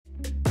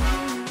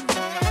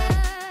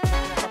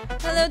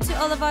hello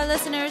to all of our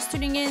listeners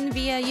tuning in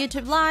via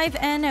YouTube Live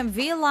and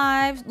via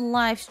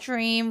live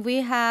stream. We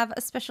have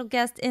a special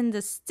guest in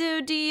the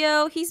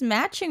studio. He's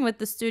matching with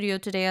the studio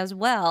today as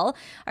well.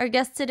 Our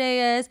guest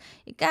today is,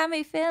 you got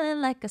me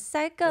feeling like a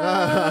psycho,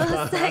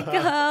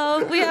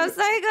 psycho. We have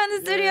Sycho in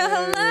the studio.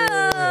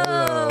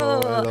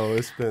 Hello. Hello.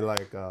 It's been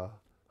like, how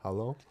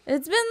long?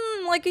 It's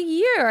been like a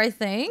year, I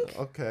think.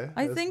 Okay.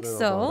 I think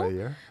so.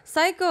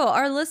 Sycho,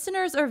 our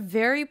listeners are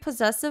very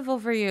possessive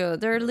over you.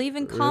 They're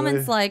leaving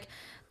comments like,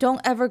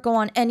 don't ever go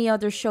on any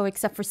other show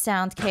except for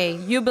Sound K.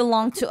 You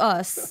belong to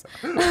us.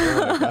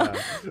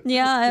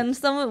 Yeah, and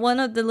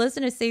one of the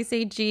listeners, Say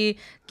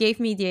gave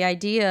me the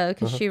idea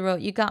because she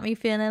wrote, you got me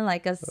feeling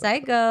like a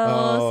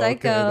psycho.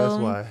 Psycho. Okay,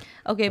 that's why.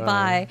 Okay,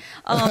 bye.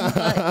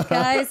 But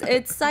guys,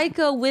 it's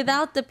Sycho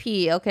without the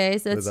P, okay?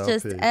 So it's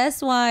just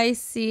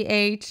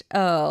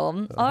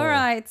Sycho. All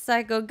right,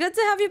 Sycho, good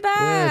to have you back.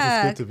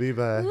 Yes, it's good to be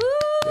back.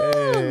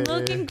 Woo!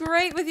 Looking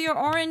great with your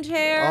orange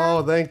hair.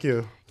 Oh, thank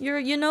you.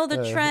 You know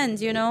the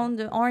trends,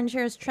 the orange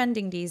hair is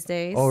trending these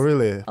days. Oh,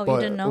 really? Oh,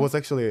 you didn't know? It was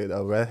actually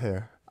a red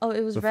hair. Oh,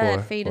 it was before,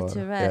 red, faded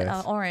to red,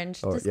 yes.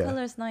 orange. This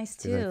color is nice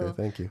too. Exactly.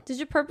 Thank you. Did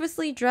you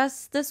purposely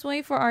dress this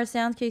way for our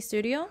Sound K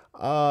studio?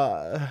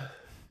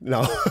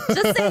 No.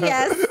 Just say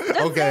yes.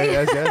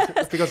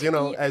 Yes. Because,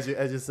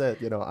 as you said,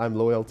 I'm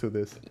loyal to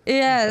this.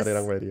 Yes,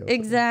 Arirang radio.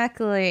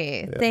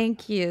 Exactly. Yeah.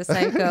 Thank you,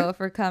 Sycho,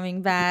 for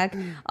coming back.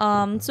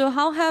 So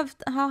how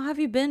have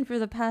you been for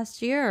the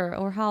past year,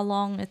 or how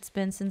long it's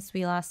been since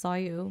we last saw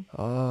you?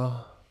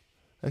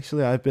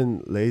 Actually, I've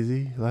been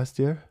lazy last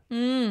year.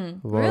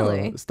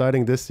 Really?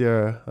 Starting this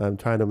year, I'm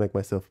trying to make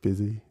myself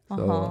busy.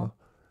 So,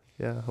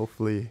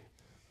 hopefully,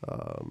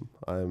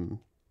 I'm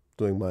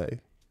doing my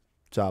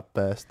job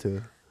best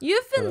to...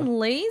 You've been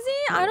lazy?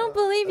 I don't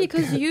believe you,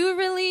 because you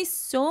release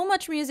so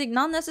much music,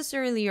 not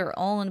necessarily your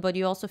own, but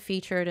you also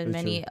featured in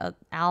many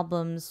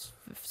albums.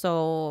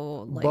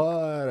 So, like...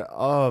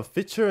 But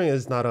featuring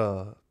is not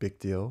a big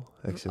deal,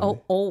 actually.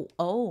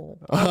 Oh.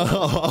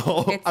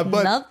 It's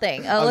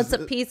nothing. It's a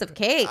piece of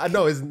cake. I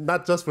know, it's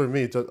not just for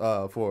me, just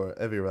for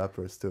every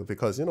rappers too,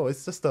 because,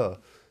 it's just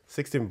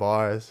 16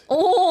 bars.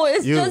 Oh,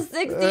 it's just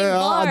 16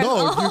 bars.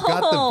 No, you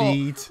got the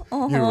beat,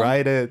 you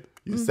write it,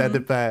 you send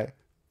it back,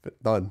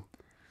 done.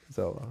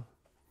 So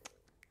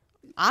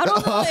I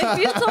don't know. If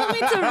you told me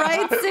to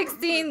write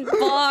 16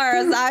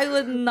 bars, I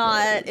would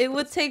not. It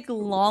would take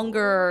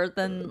longer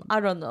than,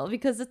 I don't know,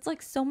 because it's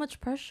like so much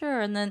pressure.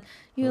 And then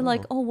you're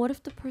like, what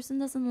if the person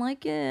doesn't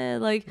like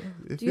it? Like,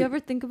 do you ever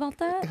think about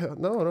that?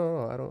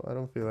 No. I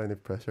don't feel any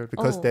pressure,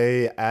 because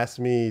they asked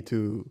me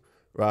to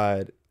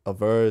write a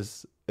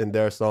verse in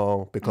their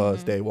song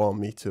because they want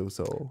me to.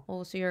 So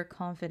so you're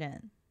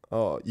confident.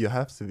 Oh, you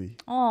have to be.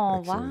 Oh,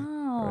 actually,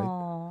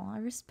 wow. Right? I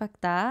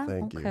respect that.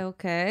 Thank you.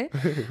 Okay.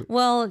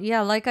 Well, yeah,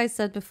 like I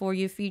said before,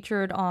 you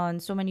featured on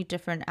so many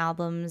different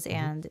albums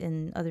and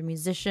in other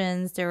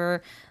musicians. There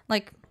were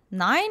like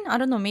 9? I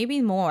don't know,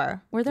 maybe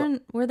more. Were there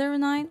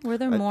 9? Were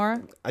there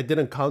more? I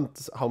didn't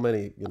count how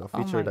many,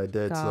 featured I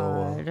did.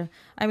 God. So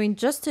I mean,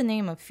 just to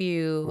name a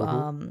few,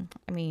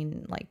 I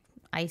mean, like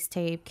Ice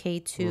Tape,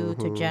 K2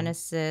 to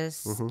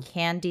Genesis,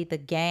 Candy the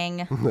Gang.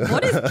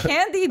 What is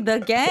Candy the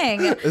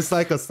Gang? It's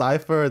like a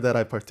cipher that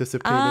I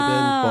participated in.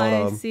 But,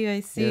 I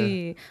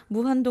see. Yeah.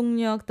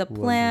 무한동력, The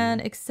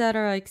Plan,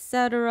 etc.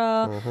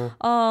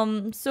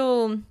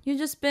 So you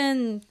just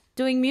been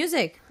doing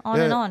music on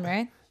and on,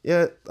 right?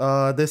 Yeah,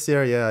 this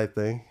year, I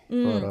think.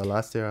 But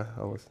last year,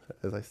 I was,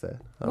 as I said,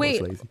 I was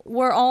lazy.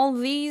 Were all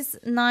these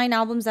 9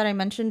 albums that I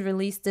mentioned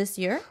released this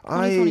year,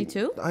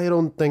 2022? I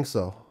don't think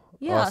so.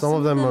 Yeah, some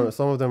of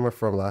them are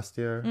from last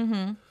year.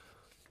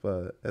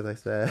 But as I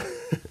said,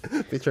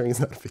 featuring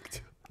is not a big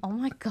deal. Oh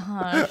my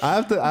gosh.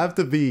 I have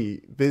to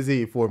be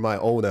busy for my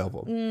own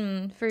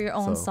album. For your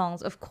own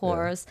songs, of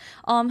course.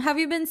 Yeah. Have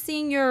you been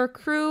seeing your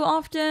crew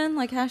often?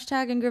 Like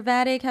hashtag and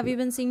Gravatic? Have you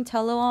been seeing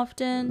Tello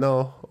often?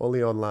 No,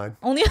 only online.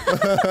 Only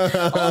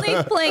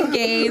playing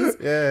games.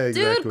 Yeah,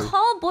 exactly. Dude,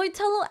 call Boy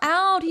Tello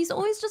out. He's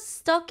always just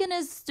stuck in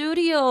his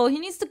studio. He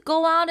needs to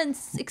go out and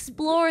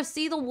explore,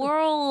 see the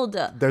world.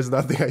 There's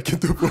nothing I can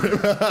do for him.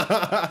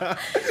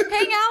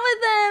 Hang out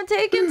with him.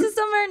 Take him to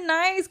somewhere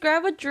nice.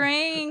 Grab a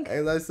drink.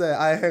 As I said,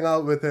 I hang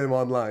out with him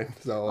online.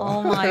 So.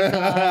 Oh my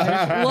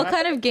gosh. What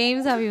kind of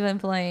games have you been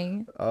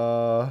playing?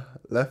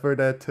 Left 4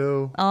 Dead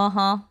 2.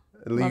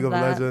 League of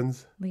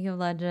Legends. League of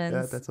Legends.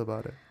 Yeah, that's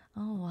about it.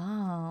 Oh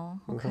wow.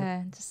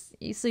 Okay.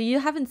 So you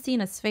haven't seen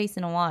his face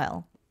in a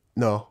while.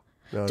 No.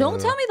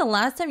 Don't tell me the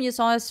last time you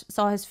saw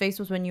his face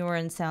was when you were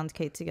in Sound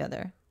K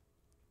together.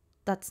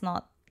 That's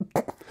not.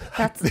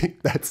 I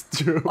think that's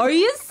true. Are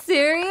you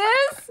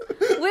serious?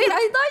 Wait,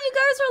 I thought you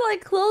guys were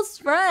like close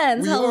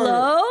friends.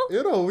 Hello?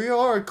 We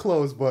are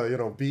close,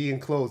 but being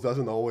close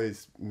doesn't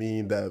always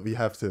mean that we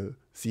have to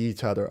see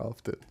each other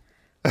often.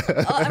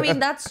 I mean,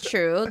 that's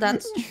true.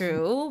 That's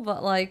true.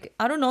 But like,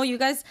 I don't know, you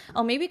guys,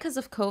 maybe because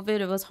of COVID,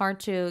 it was hard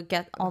to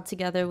get all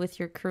together with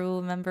your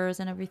crew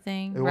members and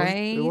everything,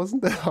 right? It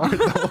wasn't that hard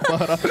though.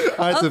 But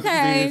hard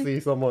to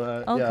see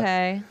someone.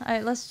 Okay. All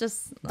right, let's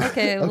just,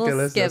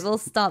 we'll skip. We'll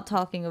stop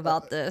talking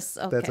about this.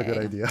 Okay. That's a good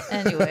idea.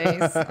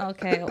 Anyways,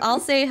 okay. I'll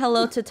say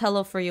hello to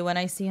Tello for you when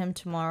I see him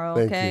tomorrow,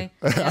 okay?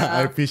 Thank you. Yeah.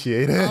 I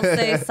appreciate it. I'll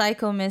say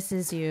Sycho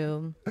misses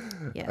you.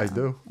 Yeah. I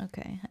do.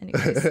 Okay.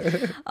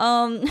 Anyways.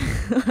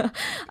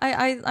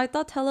 I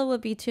thought Tello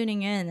would be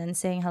tuning in and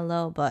saying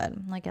hello, but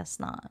I guess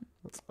not.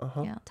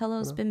 Yeah,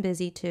 Tello's been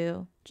busy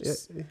too.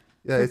 Just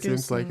it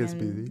seems like he's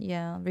busy.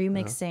 Yeah,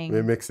 remixing.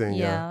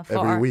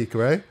 Every week,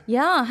 right?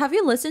 Yeah. Have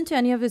you listened to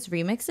any of his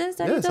remixes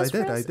that he does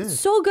for us? I did.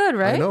 So good,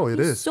 right? I know He's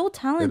is. so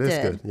talented. It is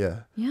good.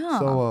 Yeah. Yeah.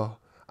 So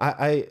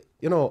I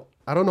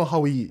I don't know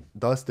how he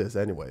does this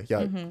anyway.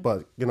 Yeah,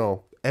 but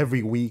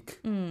every week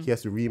he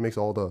has to remix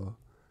all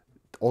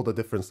the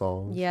different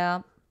songs.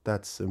 Yeah.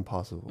 That's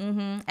impossible.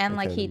 And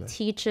like he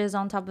teaches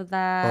on top of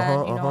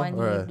that,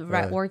 and he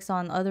works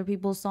on other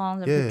people's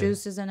songs and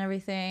produces and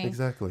everything.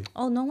 Exactly.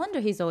 Oh, no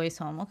wonder he's always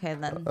home. Okay,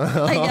 then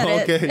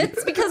I get it.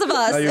 It's because of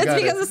us. It's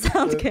because of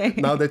SoundK.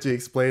 Now that you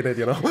explain it,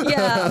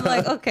 Yeah, I'm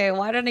like, okay,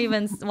 why did I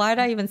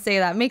even say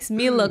that? Makes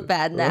me look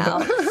bad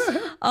now.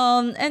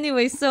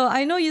 Anyway, so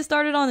I know you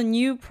started on a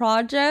new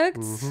project,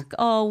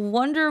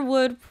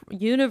 Wonderwood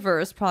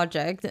Universe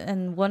project,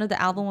 and one of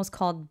the album was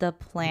called The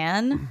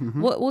Plan.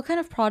 What kind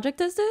of project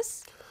is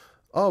this?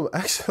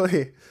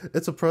 Actually,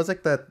 it's a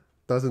project that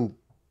doesn't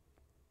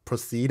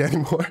proceed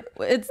anymore.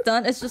 It's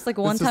done. It's just like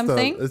a one-time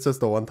thing. It's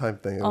just a one-time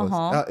thing.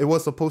 It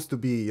was supposed to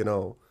be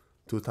 2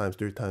 times,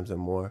 3 times, and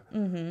more.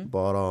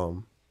 But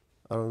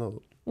I don't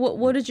know.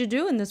 What did you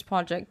do in this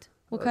project?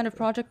 What kind of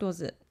project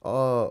was it?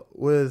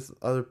 With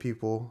other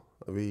people,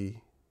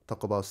 we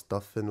talk about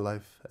stuff in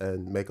life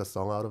and make a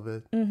song out of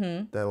it.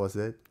 That was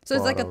it. So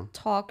it's like a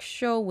talk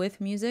show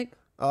with music?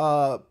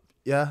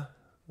 Yeah,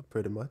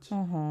 pretty much.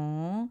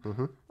 And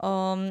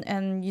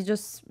you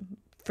just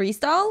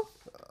freestyle?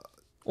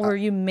 Or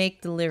you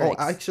make the lyrics?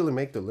 I actually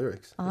make the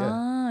lyrics.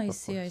 I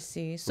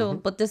see. So,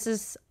 but this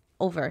is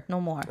over, no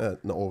more.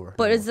 No over.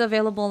 But it's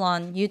available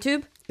on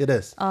YouTube? It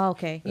is. Oh,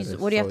 okay.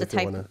 What do you have to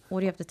type? What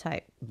do you have to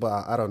type?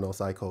 But I don't know.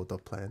 Sycho the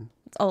Plan.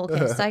 Oh,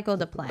 okay. Sycho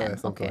the Plan.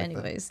 Okay. Like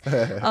anyways,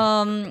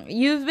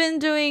 you've been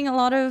doing a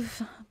lot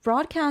of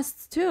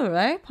broadcasts too,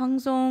 right?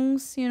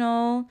 방송s,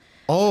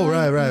 Oh,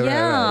 right.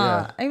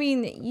 Yeah. I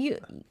mean,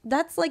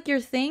 that's like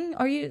your thing.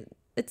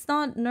 It's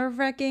not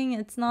nerve-wracking.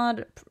 It's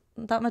not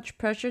that much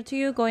pressure to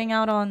you going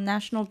out on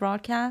national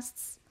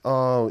broadcasts.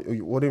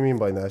 What do you mean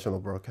by national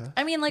broadcast?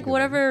 I mean, like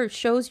whatever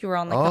shows you were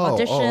on, like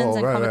the auditions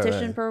and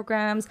competition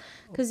programs,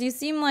 because you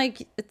seem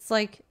like it's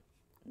like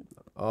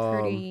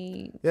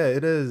pretty. Yeah,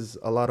 it is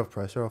a lot of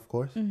pressure, of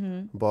course.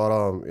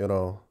 But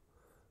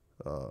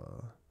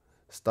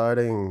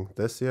starting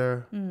this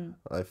year,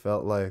 I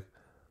felt like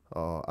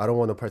I don't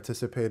want to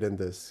participate in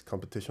this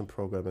competition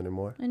program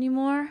anymore.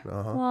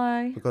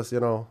 Why? Because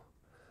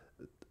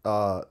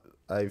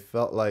I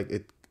felt like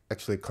it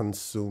actually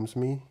consumes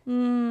me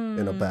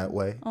in a bad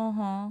way.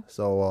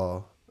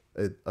 So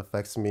it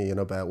affects me in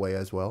a bad way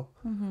as well.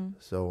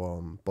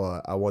 So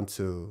but I want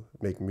to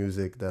make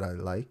music that I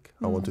like.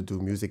 I want to do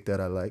music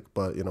that I like.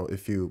 But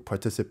if you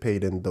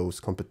participate in those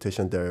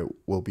competitions, there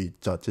will be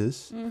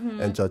judges,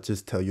 and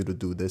judges tell you to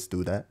do this,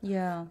 do that.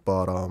 Yeah.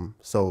 But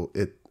so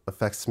it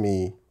affects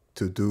me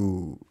to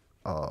do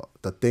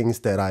the things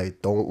that I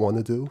don't want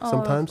to do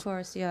sometimes. Of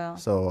course, yeah.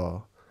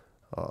 So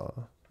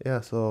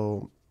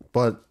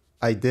but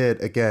I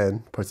did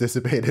again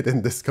participated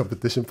in this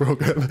competition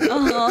program.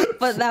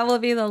 But that will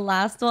be the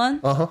last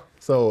one.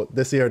 So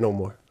this year, no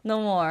more.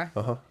 No more.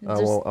 I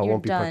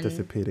won't be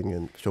participating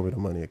in Show Me the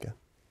Money again.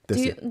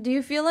 Do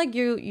you feel like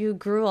you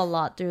grew a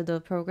lot through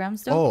the program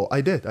still? Oh,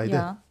 I did.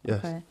 Yes,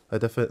 okay. I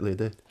definitely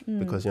did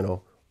because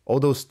all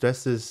those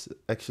stresses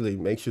actually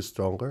makes you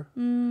stronger.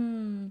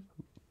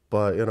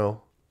 But it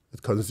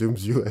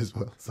consumes you as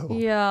well. So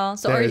yeah.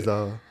 So there's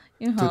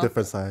two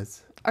different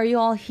sides. Are you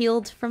all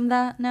healed from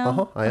that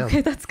now? I am.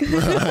 Okay, that's good.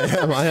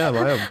 I am.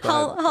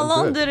 How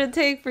long did it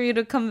take for you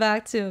to come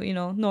back to,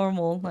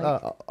 normal?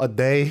 Like... a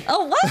day.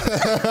 Oh, what?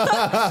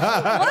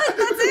 What?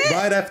 That's it?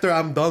 Right after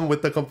I'm done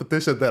with the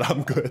competition, then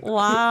I'm good.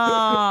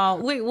 Wow.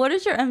 Wait, what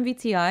is your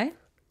MBTI?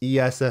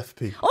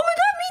 ESFP. Oh my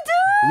God, me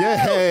too!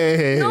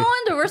 Yay! No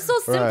wonder we're so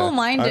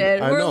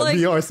simple-minded. I know,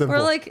 we are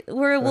simple.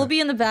 We'll be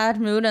in the bad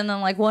mood, and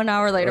then like 1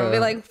 hour later, we'll be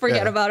like,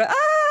 forget about it.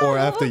 Or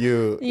after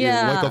you wake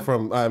up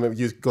from,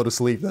 you go to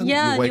sleep, then you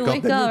wake up,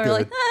 and you're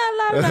like,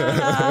 la,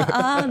 la,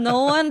 la.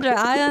 No wonder.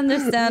 I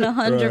understand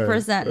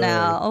 100%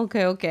 now.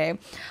 Okay.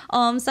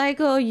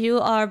 Sycho, you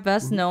are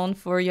best known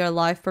for your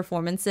live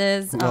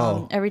performances.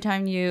 Every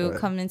time you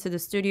come into the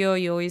studio,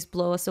 you always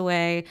blow us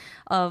away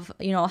of,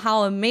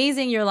 how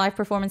amazing your live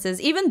performance is,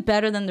 even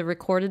better than the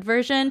recorded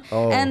version.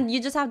 And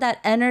you just have that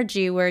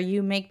energy where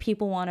you make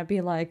people want to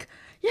be like,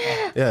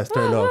 Yes,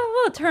 turn up.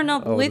 Turn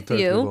up with turn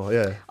you. People,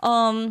 yeah.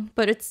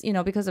 But it's,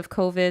 because of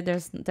COVID,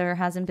 there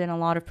hasn't been a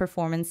lot of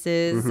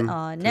performances.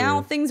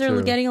 Now things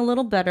are getting a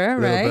little better,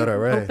 right?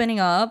 Opening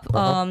up.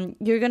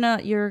 You're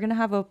gonna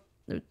have a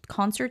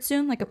concert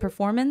soon, like a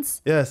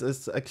performance? Yes,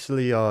 it's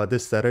actually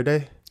this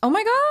Saturday. Oh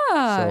my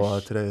gosh. So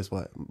today is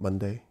what,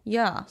 Monday?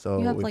 Yeah. So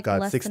you have we've like got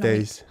less 6 than a week.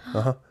 days.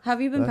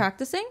 Have you been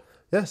practicing?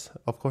 Yes,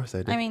 of course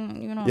I do. I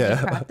mean, you don't need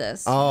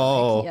practice.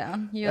 Oh,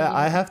 like,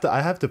 I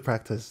have to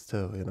practice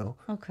too,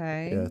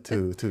 Okay. Yeah,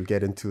 to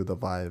get into the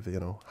vibe,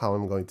 how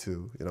I'm going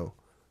to,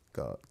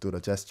 do the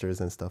gestures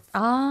and stuff.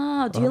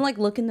 Do you like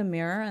look in the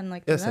mirror and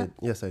like do that?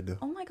 Yes, I do.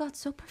 Oh my god,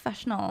 so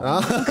professional.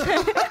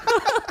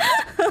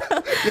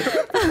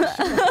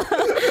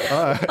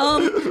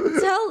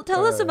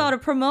 Tell us about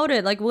it. Promote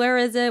it. Like, where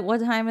is it?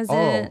 What time is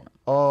it?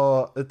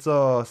 It's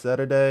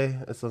Saturday.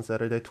 It's on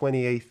Saturday,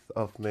 28th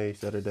of May,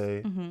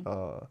 Saturday,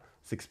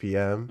 6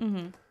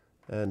 p.m.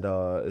 And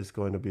it's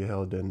going to be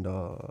held in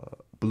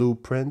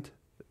Blueprint.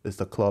 It's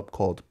a club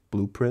called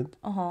Blueprint.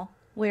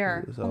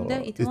 Where? So,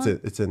 Hongdae,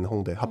 Itaewon? it's in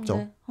Hongdae,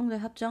 합정. Hongdae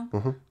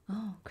합정.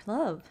 Oh,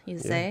 club, you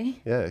say?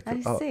 Yeah.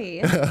 I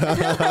see.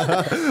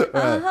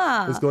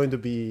 It's going to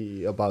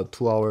be about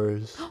 2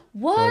 hours.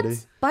 What? Party.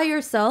 By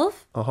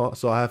yourself?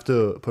 So I have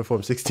to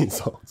perform 16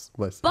 songs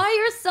myself. By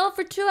yourself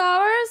for 2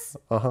 hours?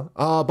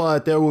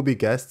 But there will be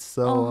guests,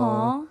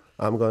 so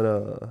I'm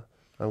gonna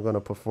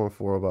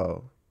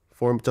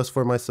perform just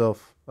for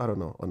myself. I don't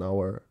know, an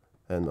hour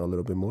and a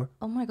little bit more.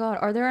 Oh my god,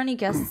 are there any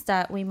guests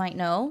that we might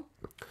know?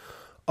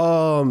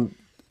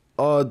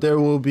 There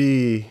will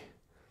be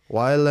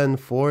Wylan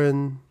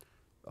Foreign.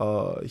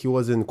 He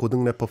was in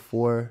고등래퍼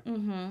 4.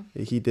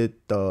 He did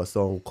the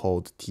song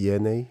called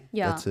DNA.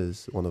 Yeah.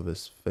 That's one of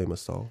his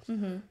famous songs.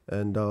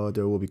 And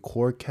there will be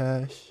Core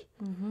Cash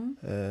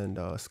and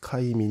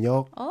Sky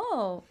Minhyuk.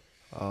 Oh.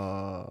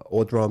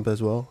 Odrump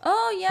as well.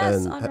 Oh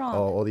yes, and Odrump.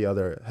 all the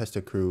other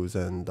Hester Cruz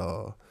and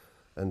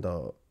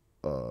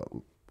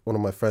one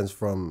of my friends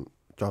from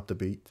Drop the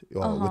Beat,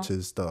 which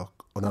is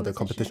another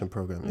competition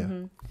program.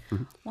 Yeah.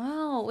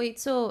 Wow. Wait.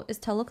 So is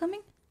Tello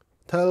coming?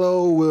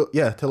 Tello will be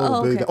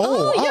there.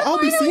 I'll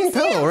be seeing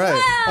Tello, right?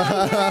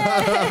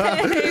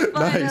 Yay,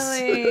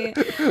 finally.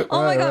 Nice.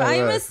 Oh my god,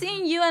 I miss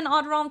seeing you and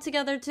Odrom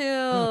together too.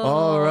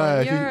 All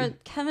right. Your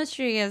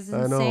chemistry is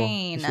insane. I know.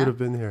 He should have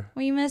been here.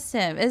 We miss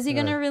him. Is he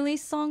gonna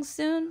release songs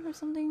soon or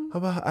something? How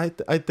about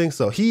I think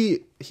so.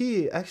 He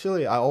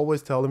actually, I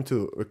always tell him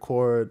to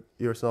record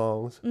your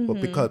songs,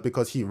 but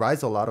because he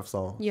writes a lot of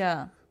songs.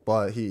 Yeah.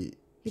 But he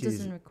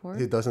doesn't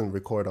record. He doesn't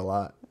record a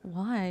lot.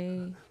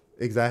 Why?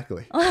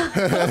 Exactly.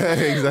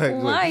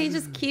 Exactly. Why? He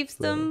just keeps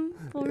them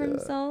for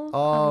himself?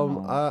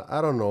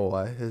 I don't know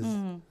why.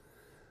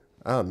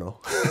 I don't know.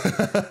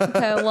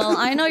 Okay, well,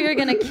 I know you're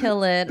gonna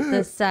kill it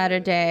this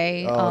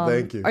Saturday.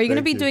 Thank you. Are you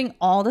gonna be doing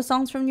all the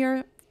songs from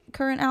your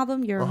current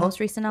album, your most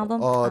recent album?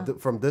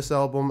 From this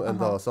album and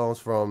the songs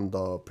from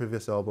the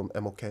previous album,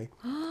 MOK,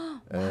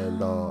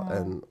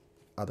 and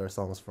other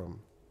songs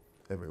from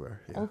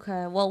everywhere. Yeah.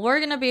 Okay, well, we're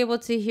gonna be able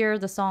to hear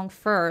the song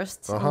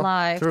first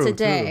live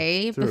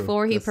today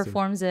before he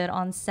performs it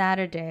on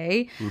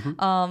Saturday.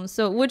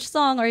 So which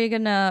song are you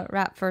gonna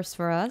rap first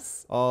for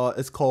us?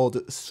 It's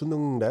called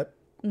수능 랩.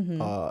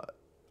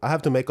 I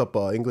have to make up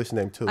an English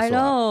name too. I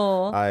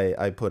know.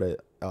 I put it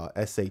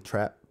essay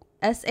trap.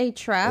 S.A.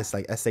 trap. It's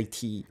like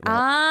SAT.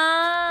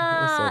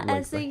 Right?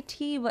 Like,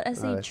 SAT, but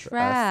S.A.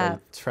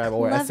 trap. SAT trap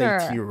or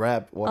SAT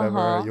rap,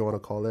 whatever you want to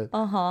call it.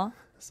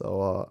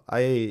 So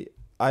I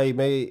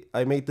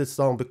made this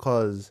song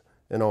because,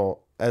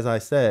 as I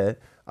said,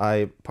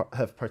 I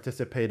have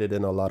participated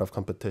in a lot of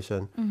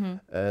competition,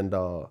 and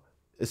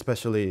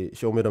especially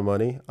Show Me the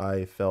Money.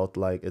 I felt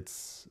like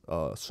it's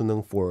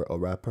수능 for a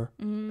rapper,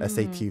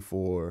 SAT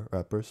for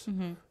rappers.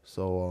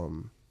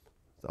 So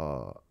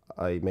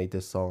I made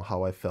this song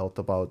how I felt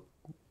about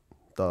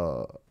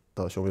the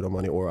Show Me the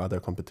Money or other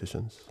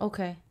competitions.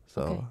 Okay.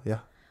 So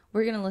yeah.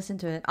 We're going to listen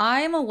to it.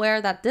 I am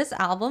aware that this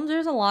album,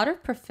 there's a lot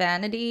of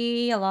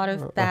profanity, a lot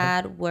of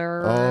bad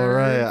words. All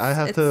right. I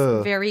have to...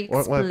 It's very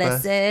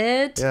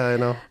explicit. Yeah, I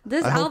know.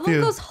 This album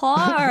goes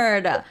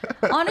hard.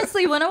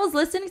 Honestly, when I was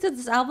listening to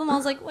this album, I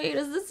was like, wait,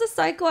 is this the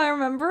Sycho I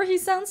remember? He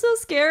sounds so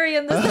scary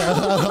in this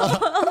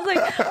album. I was like,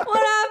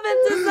 what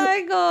happened to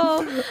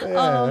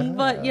Sycho?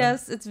 But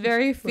yes, it's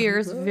very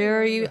fierce,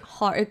 very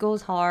hard. It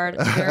goes hard.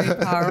 It's very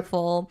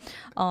powerful.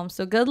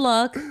 So good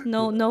luck.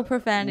 No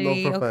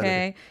profanity.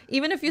 Okay.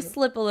 Even if you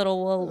slip a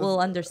little, we'll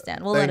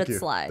understand. We'll let it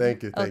slide.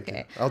 Thank you.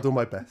 I'll do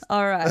my best.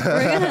 All right.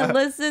 We're gonna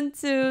listen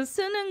to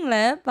수능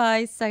랩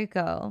by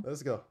Sycho.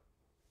 Let's go.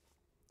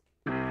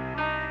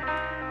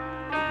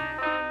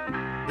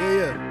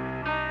 Yeah.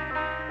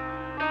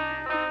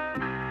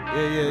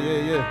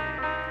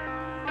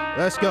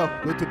 Let's go.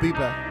 Good to be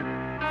back.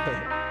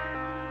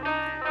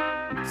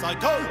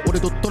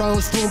 우리도 돌아온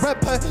스트롱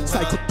래퍼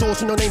사이코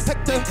조신은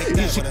임팩트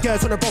이 시기에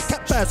손을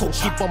복합해 손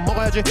씹어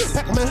먹어야지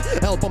팩맨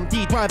앨범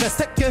D 드라이브의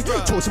새끼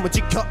조심을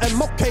지켜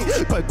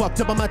MOK 걸꽉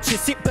잡아 마치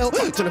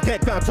seatbelt 저는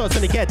객관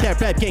서서히 get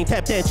that rap game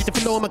tap dance 시즌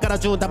분노만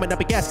깔아준 다음에 나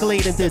be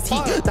escalating this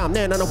heat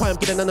남내 나는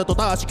화염길에 나는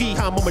또다시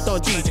귀한 몸을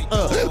던지지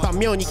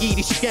반면이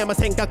길이 쉽게만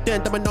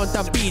생각된다면 넌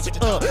담비지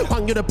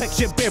확률은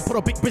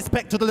 111% big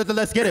respect to the little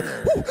let's get it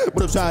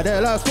무릎 사이에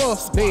let's go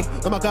네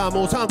음악과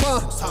아무 상관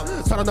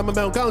살아남은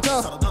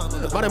명강자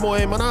말해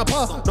뭐에만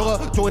아파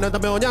너가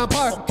조인한다면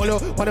양팔 벌려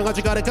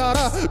환영하지 가래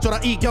가라 줘라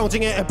이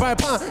경쟁의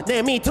발판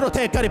내 밑으로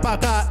대가리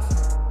박아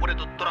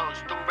우리도 돌아온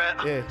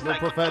스토랩 yeah, no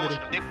profanity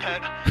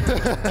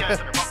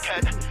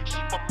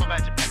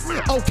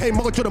오케이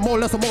먹을 줄은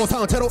몰라서 먹은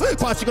상태로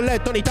과식을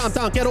냈더니 다음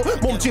단계로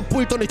몸집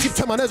불더니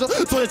집착만 해서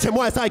도대체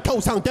뭐야 사이코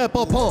상대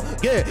법헌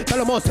yeah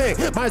달러 머생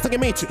말썽에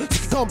미치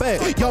치킨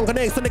컴백 영간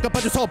행선내가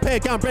빠져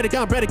서백 I'm ready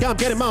I'm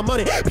getting my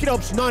money 필요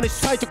없이 너는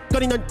사이적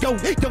거리 난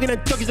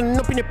여기는 저기는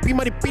높이니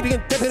비말이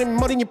삐리긴 대표님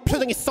머리니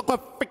표정이 썩어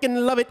freaking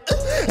love it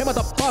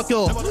해마다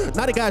바뀌어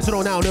날이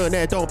갈수록 나오는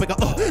내 동배가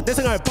내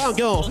생활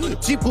반경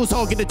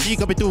집구석인데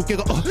직업이 두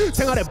개가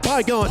생활의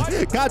발견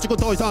가지고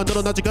더 이상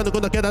늘어나지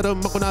않는구나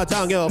깨달음 먹고 나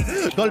장염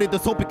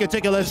걸리듯 손쉽게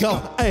제게 let's go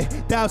에이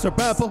that's a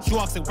rapper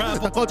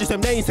다 거짓셈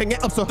내 인생에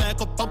없어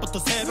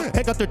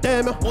해가 뜰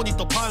때면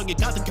모니터 파형이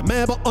가득해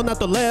매번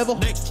another level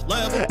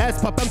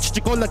에스파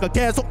뺨치지 골라가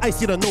계속 I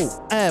see the new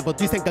ever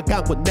뒤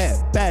생각하고 내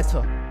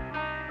better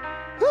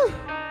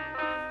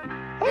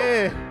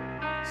yeah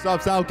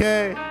stop sound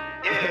okay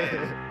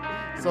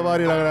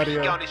somebody like that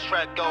here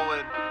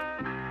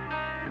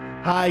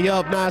high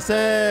up nice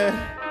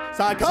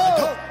Sycho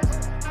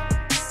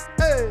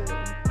hey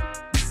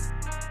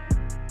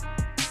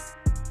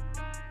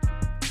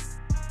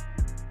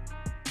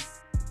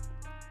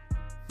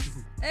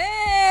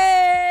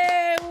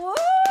Hey!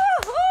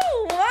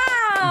 Woohoo!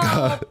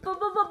 Wow!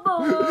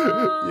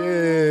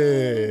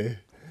 yeah.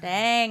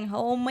 Dang,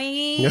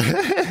 homie.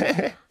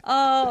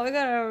 Oh, we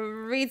gotta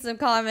read some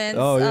comments.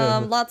 Oh, yeah.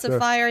 Lots of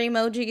fire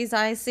emojis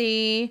I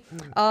see.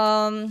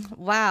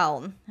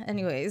 Wow.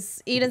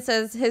 Anyways, Eden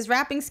says his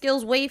rapping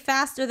skills way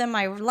faster than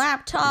my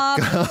laptop.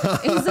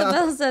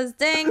 Isabel says,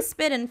 dang,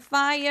 spit and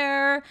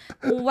fire.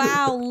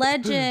 Wow,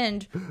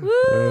 legend.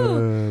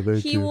 Woo!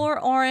 He wore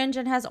orange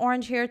and has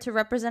orange hair to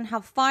represent how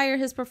fire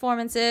his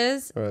performance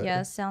is. Right.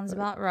 Yes, sounds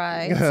about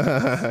right.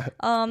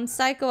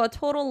 Sycho, a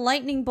total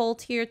lightning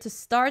bolt here to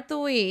start the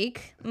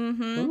week.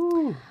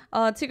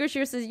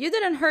 Tiggershire says, you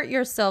didn't hurt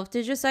yourself,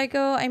 did you,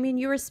 Sycho? I mean,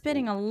 you were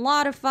spitting a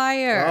lot of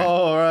fire.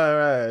 Oh,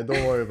 right.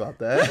 Don't worry about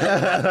that.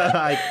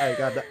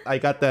 I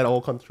got that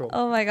all control.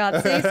 Oh my God.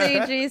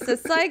 CCG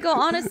says, Sycho,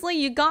 honestly,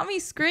 you got me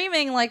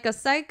screaming like a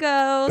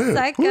psycho.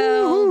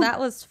 That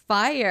was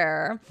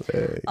fire.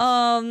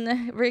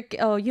 Rick,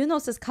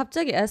 Yuno says,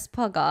 갑자기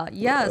에스파가.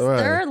 Yes,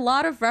 there are a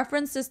lot of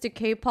references to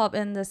K-pop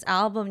in this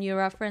album. You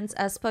reference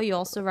aespa, you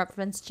also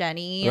reference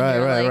Jennie.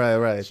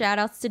 Right. Shout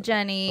outs to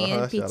Jennie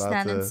and Peach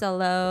Stan and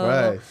Solo.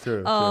 Right,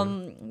 true.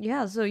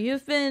 Yeah, so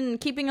you've been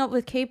keeping up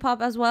with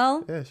K-pop as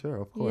well? Yeah, sure,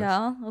 of course.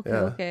 Yeah,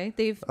 okay.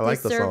 They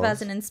serve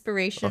as an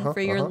inspiration for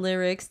your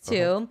lyrics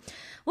too.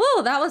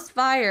 Whoa, that was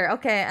fire.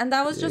 Okay, and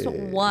that was just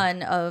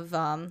one of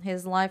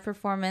his live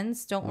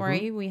performance. Don't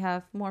worry, we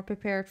have more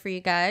prepared for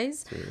you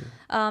guys.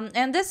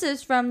 And this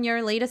is from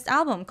your latest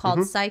album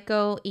called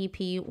Sycho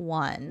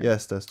EP1.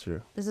 Yes, that's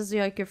true. This is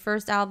like your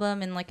first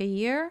album in like a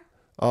year?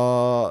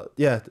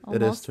 Yeah, Almost?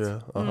 it is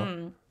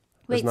true.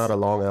 It's not a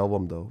long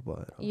album though,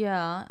 but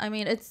yeah, I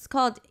mean it's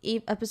called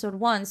episode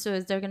 1. So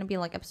is there gonna be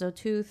like episode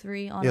 2,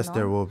 3 on? Yes,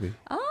 there will be.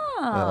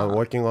 I'm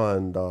working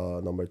on the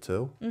number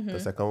 2,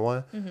 the second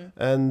one,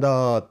 and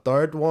the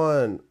third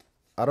one.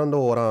 I don't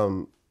know what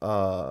I'm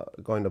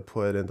going to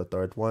put in the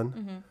third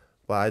one,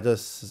 but I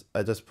just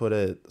put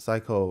it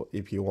Sycho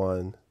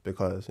EP1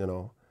 because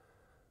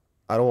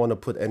I don't want to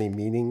put any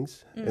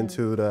meanings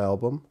into the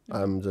album.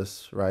 I'm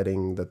just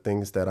writing the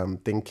things that I'm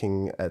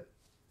thinking at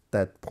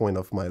that point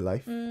of my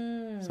life.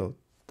 So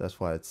that's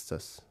why it's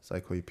just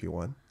Sycho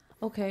EP1.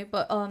 Okay,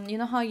 but you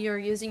know how you're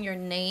using your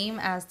name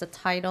as the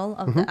title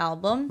of the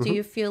album? Do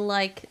you feel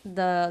like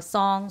the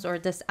songs or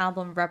this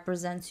album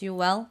represents you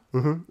well?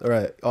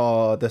 Right.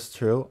 That's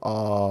true.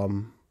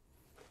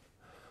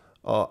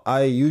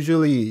 I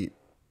usually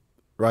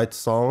write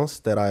songs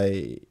that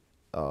I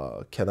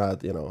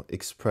cannot,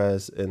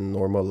 express in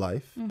normal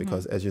life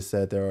because, as you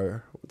said,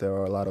 there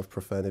are a lot of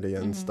profanity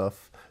and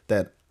stuff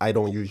that I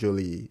don't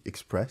usually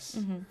express.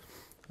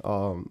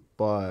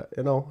 But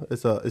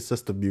it's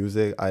just the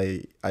music.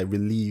 I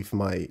relieve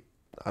my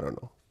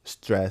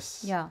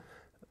stress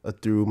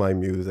through my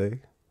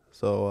music.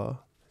 So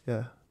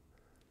yeah,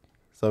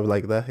 something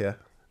like that. Yeah.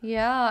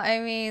 Yeah, I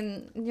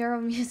mean, your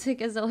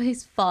music is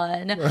always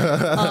fun.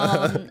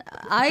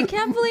 I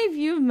can't believe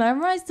you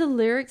memorized the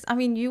lyrics. I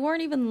mean, you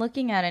weren't even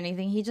looking at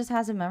anything. He just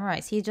has it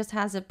memorized. He just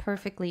has it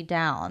perfectly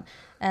down.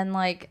 And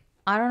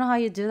I don't know how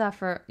you do that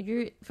for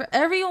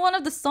every one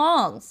of the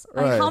songs.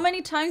 Like, how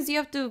many times do you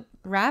have to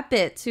rap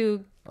it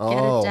to get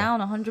it down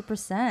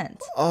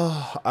 100%?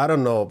 Oh, I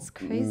don't know. It's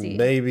crazy.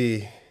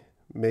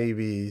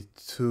 maybe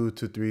 2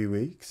 to 3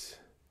 weeks.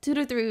 2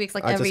 to 3 weeks,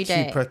 like I every just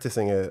day. keep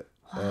practicing it.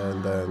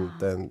 And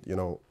then you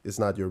know, it's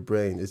not your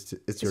brain, it's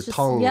your just,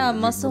 tongue. Yeah, you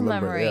muscle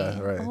remember. memory. Yeah,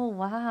 right. Oh,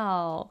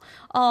 wow.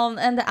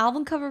 And the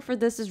album cover for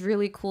this is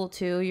really cool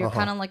too. You're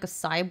kind of like a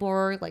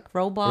cyborg, like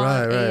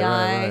robot,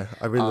 AI. Right.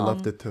 I really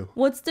loved it too.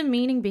 What's the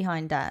meaning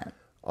behind that?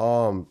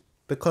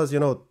 Because, you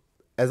know,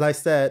 as I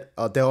said,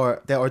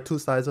 there are two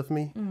sides of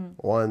me.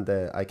 One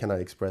that I cannot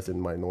express in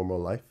my normal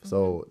life.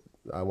 So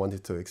I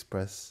wanted to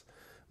express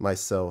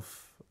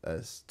myself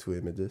as two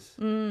images.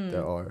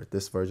 There are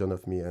this version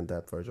of me and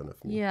that version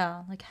of me.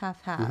 Yeah, like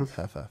half-half.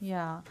 Half-half.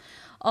 Yeah.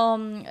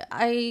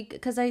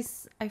 Because I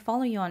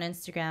follow you on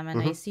Instagram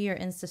and I see your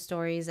Insta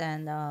stories,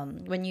 and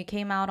when you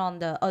came out on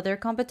the other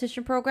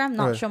competition program,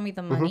 not Show Me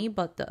the Money,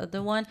 but the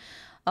other one,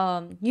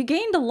 you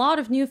gained a lot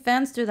of new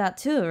fans through that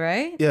too,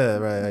 right? Yeah,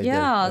 right.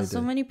 I so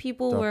did. many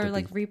people Drop were the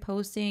like beat.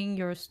 reposting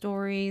your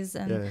stories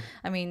and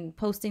I mean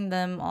posting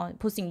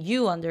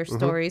you on their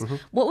stories.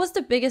 What was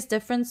the biggest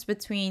difference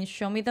between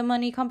Show Me the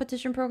Money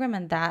competition program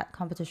and that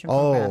competition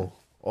program?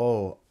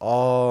 Show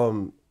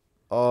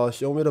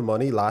Me the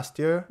Money last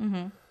year.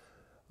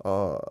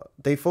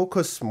 They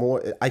focus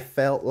more. I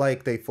felt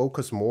like they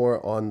focus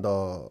more on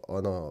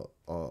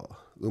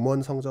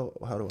음원 성적.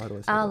 How do I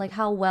say that? Like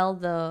how well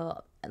the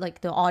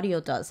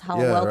audio does, how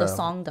well the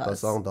song does. The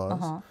song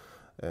does.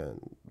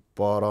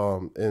 But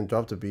in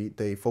Drop the Beat,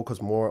 they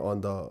focus more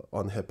on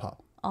hip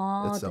hop.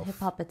 Oh, itself. the hip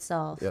hop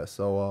itself. Yeah,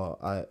 so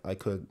I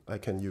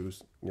can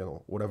use, you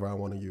know, whatever I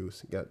want to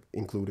use,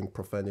 including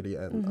profanity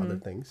and other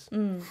things.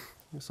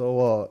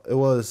 So it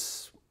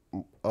was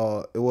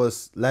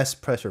less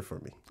pressure for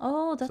me.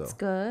 Oh, that's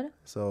good.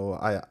 So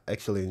I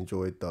actually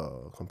enjoyed the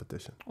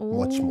competition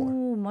much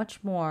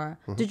more.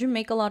 Did you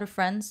make a lot of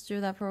friends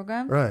through that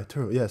program? Right,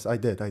 true. Yes, I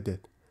did.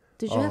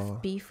 Did you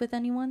have beef with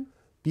anyone?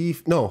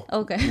 Beef? No.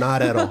 Okay.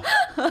 Not at all.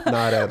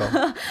 Not at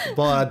all.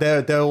 But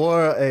there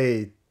were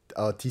a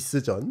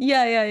디스전.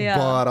 Yeah.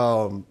 But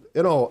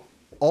you know,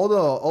 all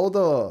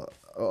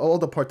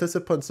the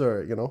participants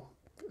are, you know,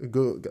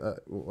 good.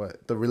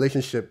 The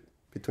relationship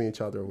between each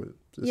other was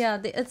just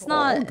it's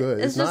not good.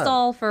 It's just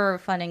all for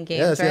fun and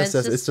games, right? Yes.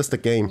 It's just a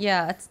game.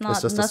 Yeah, it's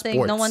not just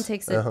nothing. No one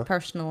takes it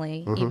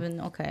personally.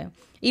 Mm-hmm.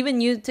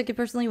 Even you took it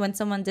personally when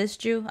someone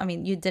dissed you. I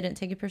mean, you didn't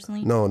take it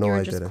personally. No, you were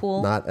I just didn't.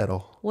 Cool. Not at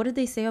all. What did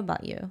they say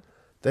about you?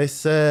 They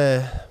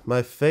said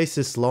my face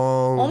is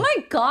long. Oh my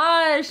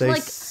gosh! They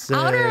like say,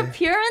 outer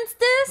appearance,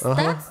 that's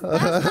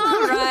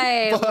not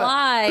right.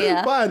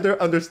 Why? But I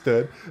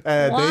understood.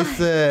 And Why? they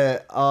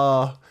said,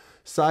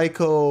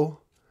 Sycho,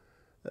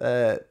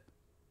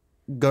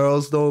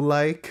 girls don't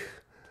like,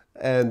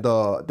 and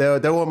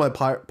they were my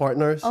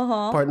partner.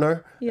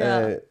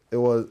 Yeah. And it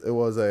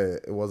was a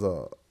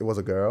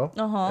girl.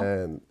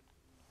 And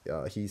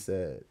he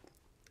said,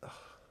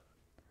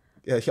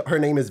 her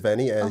name is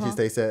Venny, and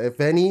they said,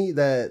 Venny,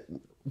 that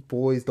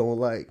boys don't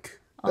like.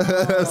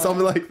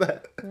 Something like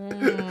that.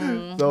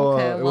 So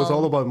it was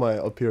all about my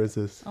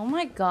appearances. Oh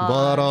my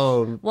god.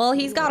 But well,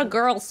 he's got a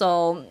girl,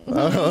 so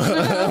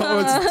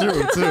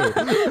it's true.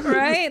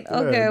 Right?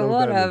 Okay, no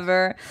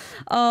whatever.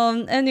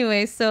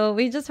 Anyway, so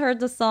we just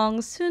heard the song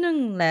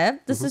수능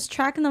랩. This is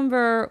track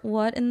number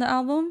what in the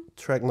album?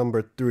 Track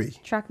number 3.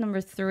 Track number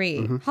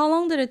 3. How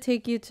long did it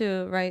take you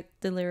to write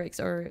the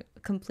lyrics or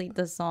complete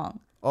the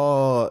song?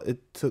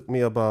 It took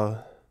me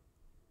about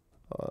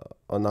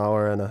an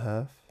hour and a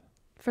half.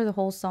 For the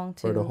whole song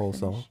too. For the whole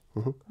song.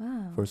 Wow.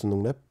 For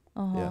수능 랩.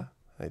 Yeah,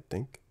 I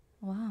think.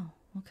 Wow.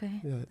 Okay.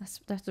 Yeah.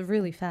 That's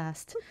really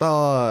fast.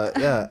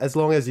 Yeah, as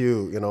long as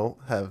you know,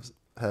 have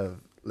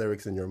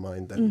lyrics in your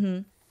mind,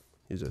 then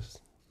you just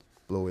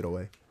blow it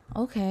away.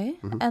 Okay.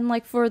 And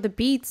like for the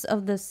beats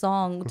of this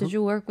song, did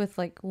you work with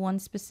like one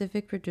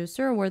specific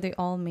producer, or were they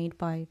all made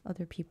by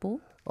other people?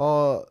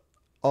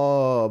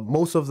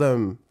 Most of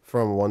them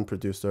from one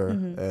producer,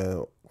 and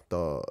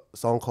the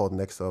song called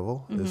Next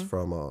Level is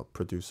from a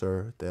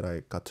producer that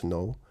I got to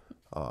know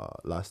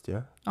last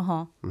year.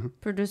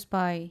 Produced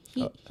by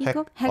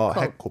Hecop,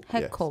 Hecop.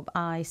 yes.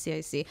 I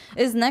see.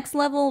 Is Next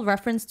Level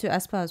reference to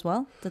aespa as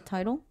well? The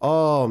title?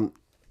 No,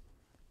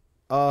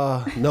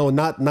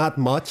 not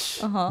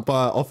much.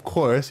 But of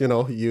course, you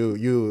know,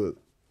 you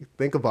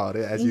think about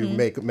it as you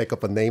make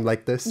up a name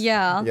like this.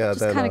 Yeah.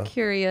 Just kind of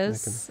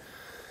curious.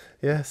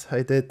 Yes,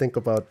 I did think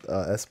about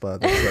aespa.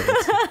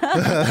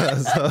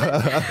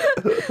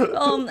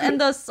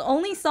 And the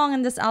only song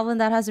in this album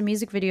that has a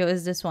music video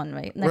is this one,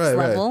 right? Next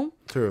Level. Right.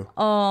 True.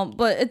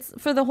 But it's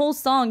for the whole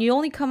song. You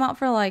only come out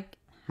for like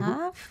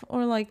half,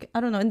 or like I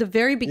don't know, in the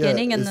very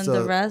beginning, and then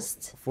the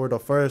rest for the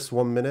first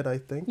 1 minute, I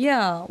think.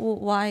 Yeah. Well,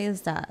 why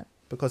is that?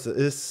 Because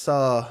it's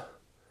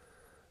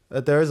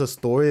there is a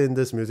story in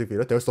this music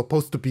video. There's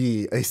supposed to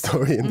be a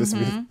story in this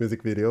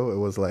music video. It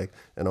was like,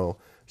 you know,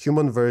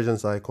 human version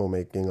Sycho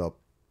making up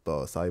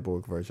the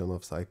cyborg version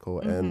of Sycho,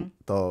 and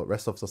the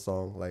rest of the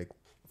song, like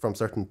from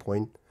certain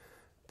point,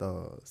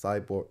 the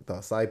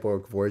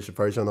cyborg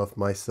version of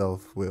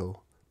myself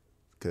will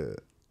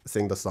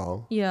sing the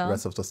song. Yeah.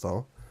 Rest of the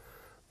song.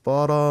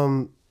 But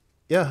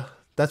yeah,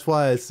 That's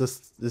why it's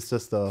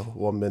just a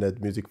 1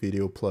 minute music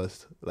video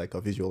plus like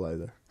a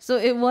visualizer. So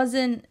it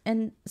wasn't,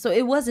 and so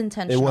it was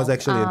intentional. It was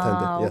actually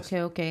intended. Yes.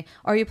 Okay.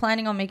 Are you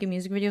planning on making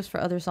music videos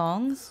for other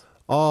songs?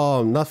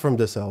 Not from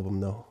this album,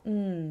 no.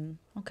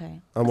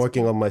 Okay. I'm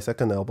working on my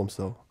second album,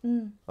 so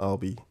I'll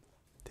be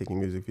taking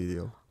music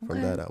video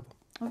from that album.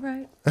 All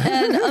right.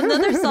 And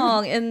another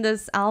song in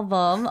this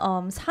album,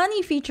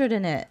 Sani featured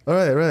in it.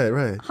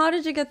 Right. How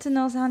did you get to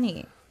know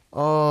Sani?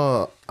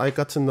 I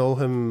got to know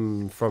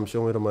him from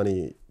Show Me the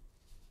Money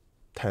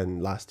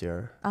 10 last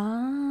year.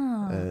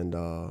 And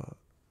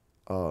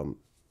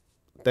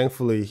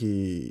thankfully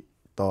he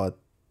thought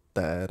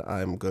that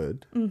I'm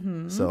good.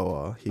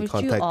 So he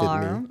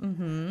contacted me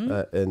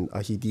and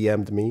he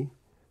DM'd me.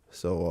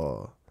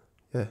 So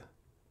yeah,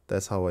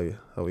 that's how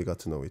we got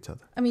to know each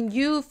other. I mean,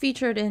 you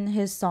featured in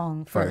his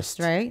song first.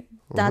 Right?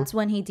 That's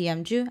when he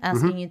DM'd you,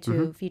 asking you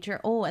to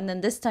feature. Oh, and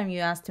then this time you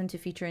asked him to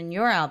feature in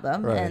your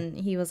album, and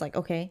he was like,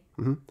 okay,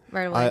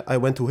 right away. I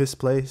went to his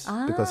place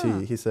because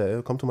he said,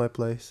 oh, come to my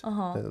place.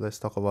 Let's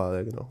talk about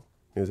like,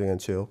 music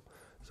and chill.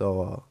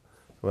 So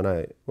when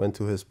I went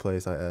to his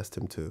place, I asked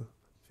him to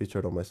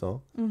feature on my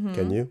song.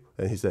 Can you?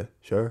 And he said,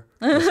 sure.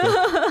 Let's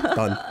go.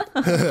 Done.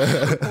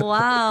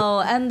 Wow.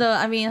 And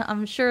I mean,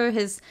 I'm sure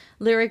his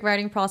lyric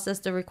writing process,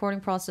 the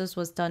recording process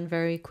was done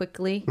very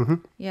quickly.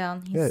 Yeah.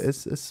 Yeah,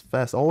 it's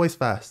fast, always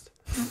fast.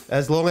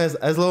 As long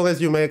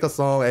as you make a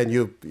song and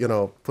you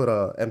put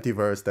a empty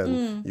verse,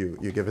 then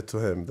you give it to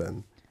him,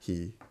 then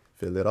he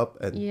fill it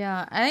up. And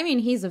yeah, I mean,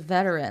 he's a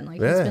veteran.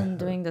 Like he's been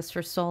doing this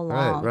for so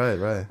long.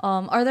 Right.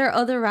 Are there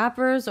other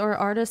rappers or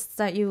artists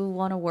that you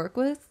want to work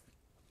with?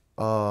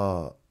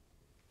 I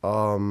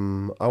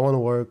want to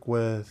work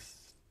with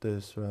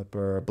this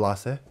rapper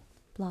Blase.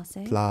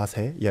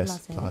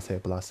 Yes,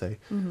 Blase.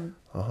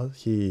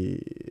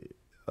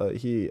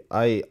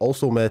 I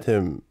also met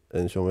him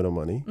in Show Me the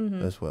Money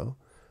as well,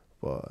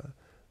 but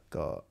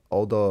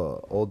all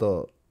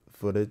the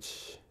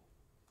footage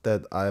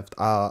that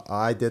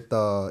I did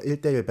the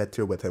 1대1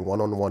 battle with him,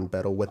 one-on-one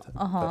battle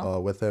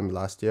with him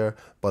last year,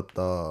 but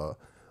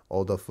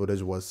all the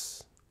footage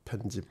was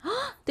편집.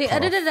 They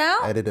edited it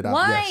out? Edited out.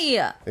 Why?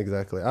 Yes,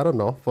 exactly. I don't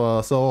know.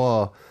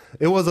 So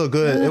it was a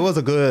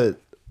good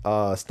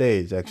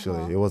stage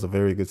actually. It was a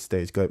very good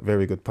stage,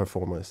 very good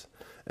performance,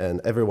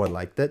 and everyone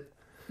liked it.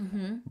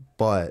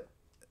 But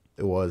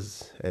it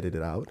was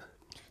edited out.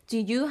 Do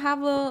you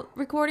have a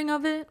recording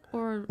of it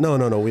or? No.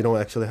 We don't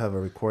actually have a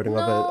recording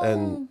of it,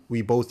 and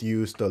we both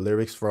used the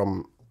lyrics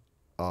from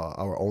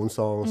our own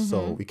songs,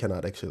 so we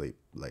cannot actually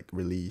like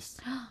release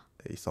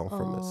a song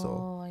from it.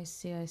 So I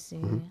see.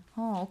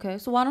 Oh, okay.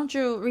 So why don't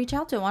you reach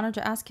out to him? Why don't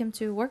you ask him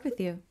to work with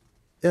you?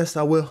 Yes,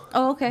 I will.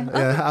 Oh, okay.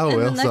 Yeah, I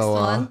will. The next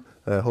one.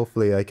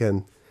 Hopefully I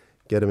can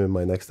get him in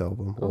my next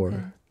album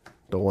or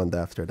the one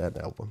after that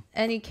album.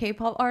 Any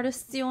K-pop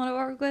artists you want to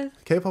work with?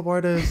 K-pop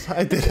artists?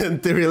 I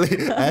didn't really.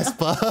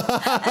 aespa.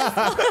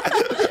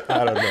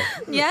 I don't know.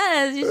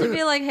 Yes, you should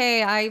be like,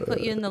 hey, I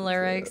put you in the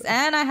lyrics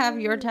and I have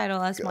your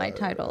title as my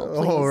title.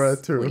 Please,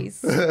 right, true.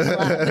 Please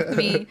collab with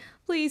me.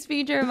 Please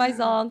feature my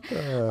song.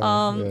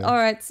 All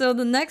right, so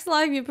the next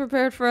live you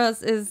prepared for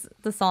us is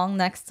the song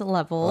Next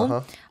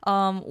Level.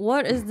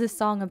 What is this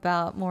song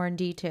about more in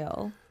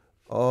detail?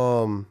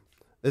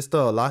 It's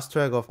the last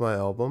track of my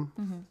album,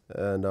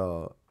 and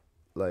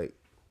like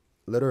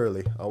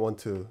literally I want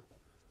to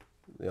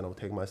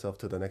take myself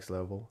to the next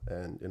level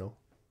and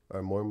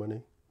earn more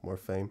money, more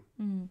fame,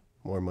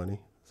 more money,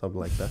 something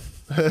like that.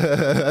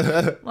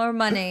 More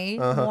money,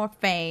 more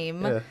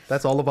fame. Yeah,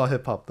 that's all about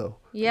hip hop though.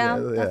 Yeah,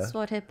 that's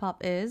what hip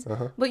hop is.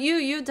 But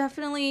you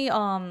definitely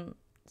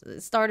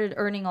started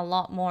earning a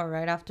lot more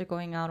right after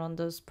going out on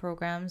those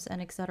programs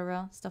and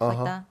etc. Stuff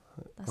like that.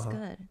 That's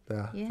good.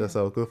 Yeah, that's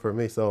so good for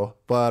me. So,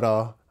 but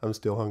I'm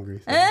still hungry.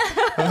 So.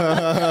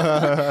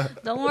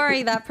 Don't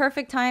worry, that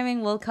perfect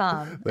timing will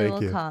come. It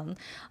will come.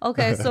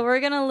 Okay, so we're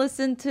gonna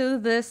listen to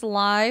this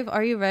live.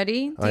 Are you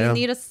ready? Do you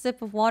need a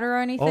sip of water or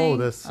anything? Oh,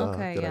 that's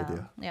okay. Good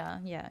idea.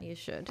 Yeah, you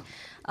should.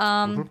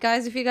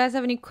 Guys, if you guys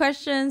have any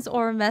questions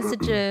or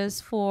messages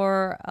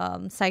for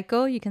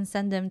Sycho, you can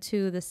send them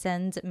to the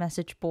send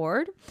message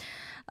board.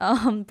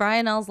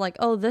 Brian L's like,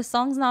 oh, this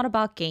song's not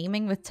about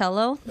gaming with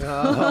Tello.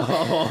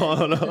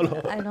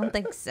 No. I don't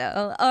think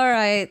so. All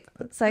right,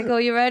 Sycho,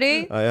 you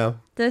ready? I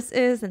am. This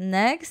is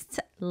Next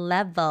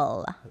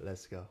Level.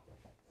 Let's go.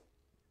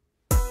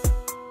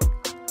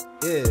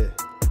 Yeah.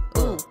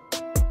 Ooh.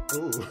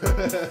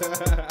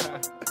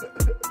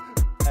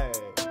 Hey.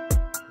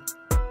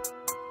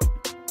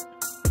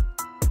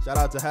 Shout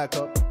out to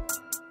Hackcup.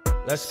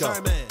 Let's go.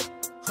 Sorry, man.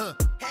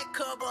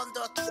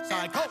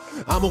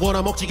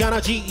 아무거나 먹지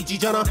않아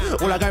지지잖아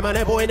올라갈만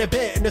해 보이는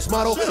비즈니스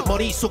모델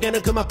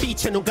머릿속에는 그만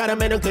빛에 눈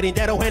가려매는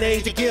그린대로 해내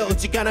이제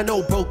길지가 않아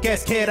no broke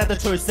ass kid 하던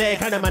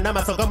출색 하나만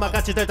남아서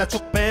것만같이 들다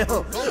축배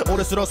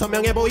오를수록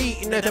선명해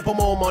보이네 대포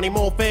more money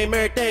more fame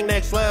everything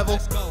next level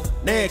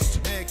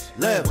next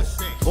level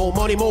more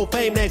money more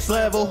fame next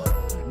level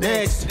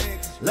next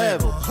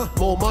level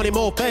more money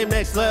more fame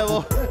next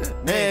level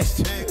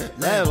next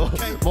level.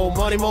 More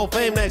money, more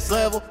fame, next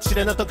level.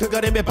 실현했던 큰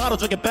그림이 바로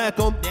저게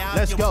background.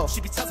 Let's go.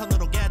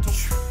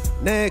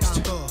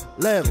 Next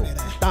level.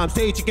 다음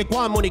스테이지에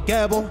관문이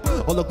개봉.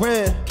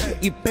 Hologram,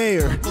 이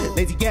bear.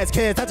 Lazy gas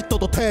kids 아직도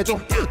도태중.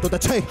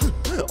 도대체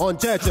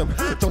언제쯤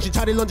정신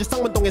차릴런지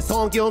상문동의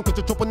성기훈.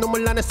 그저 좁은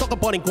눈물 안에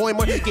썩어버린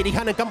고인물. 끼리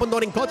하는 간부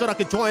노린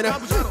거절하게 joiner.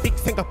 빅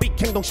생각 빅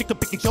행동 시급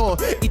빅 액션.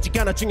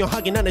 잊지가 않아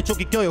중요하긴 하네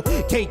조기 교육.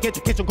 K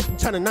개죽해준 고품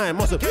차는 나의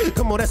모습.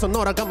 그물에서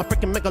놀아가면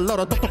freaking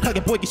메갈로로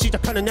똑똑하게 보이기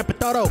시작하는 옆에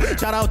떨어.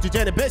 Shout out to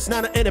Jenny bitch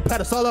나는 인의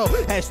패러 솔로.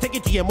 해시태기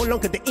뒤에 물론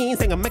근데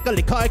인생은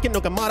맥걸리 컬기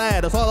누가 뭐라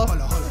해도 솔로.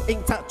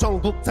 인타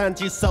전국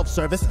단지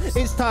self-service.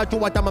 인스타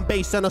좋아하다만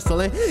베이스는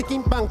썰린.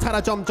 긴빵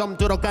타라 점점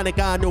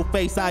들어가니까 new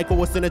face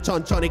싸이코와 쓰는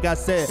천천히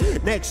가세.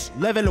 Next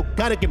level로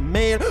가는 게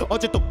매일.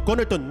 어제 또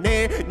오늘 또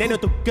내일. 내년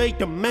또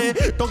그이겨 man.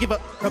 Don't give a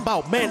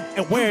about man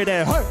and where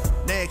they're hurt.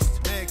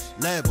 Next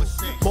level.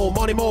 More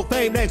money, more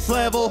fame, next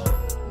level.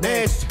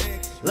 Next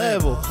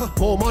level.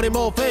 More money,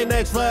 more fame,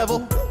 next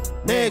level.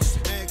 Next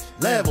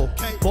level.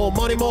 More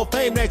money, more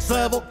fame, next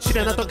level.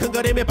 실현했던 큰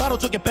그림이 바로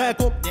저게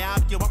background. 내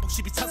앞길 왕복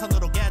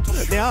 12차선으로 개통.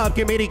 내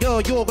앞길 미리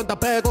그 유혹은 다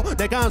빼고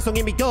내 가능성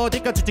이미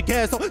어디까지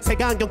계속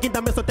색안경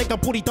낀다면서 땡깡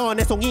부리던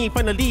내 송이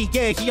finally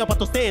yeah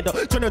히어봤던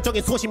스탠더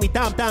전형적인 소심이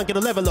다음 단계로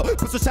레벨로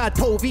부수샷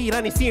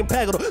토비라니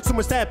심팩으로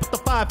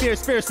 23부터 5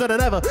 years fiercer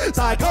than ever.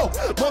 Sycho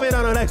moving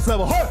on the next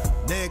level.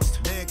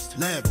 Next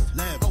level.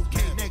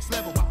 Okay, next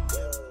level.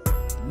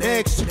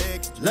 Next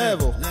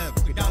level.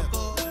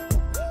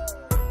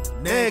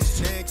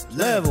 Next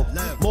level.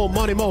 More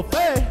money, more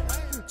fame.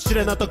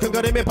 실현했던 큰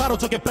그림이 바로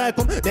저게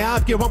background. 내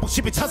앞길 왕복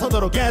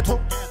 12차선으로 개통.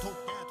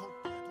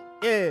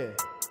 Yeah.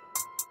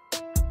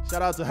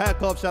 Shout out to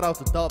Hackup, shout out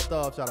to Dub,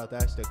 shout out to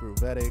Hashtag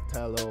Groovetic,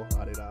 Tello,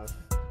 Arirang.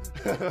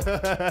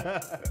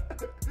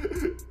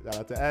 Shout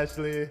out to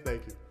Ashley,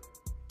 thank you.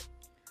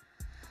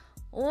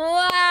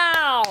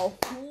 Wow!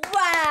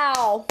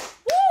 Wow!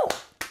 Woo!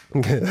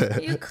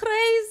 You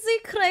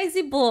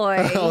crazy boy.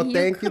 Oh,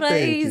 thank you.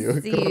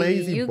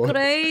 Crazy You boy.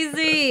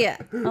 crazy.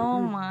 Oh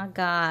my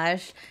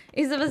gosh.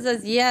 Isabel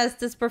says, yes,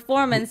 this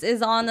performance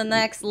is on the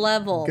next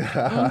level.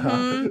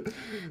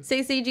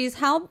 CCG's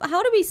how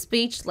to be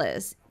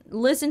speechless.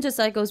 Listen to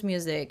Sycho's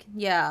music.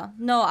 Yeah.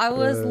 No, I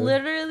was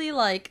literally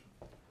like,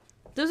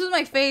 this was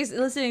my face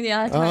listening to the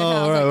entire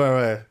time.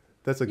 Right.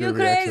 That's a good You're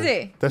reaction.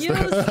 crazy. You're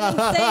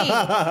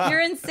insane.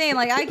 You're insane.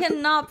 Like, I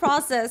cannot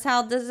process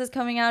how this is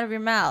coming out of your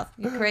mouth.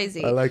 You're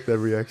crazy. I like that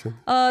reaction.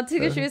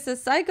 Tigashir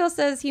says, Sycho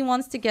says he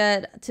wants to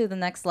get to the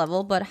next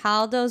level, but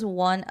how does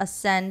one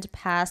ascend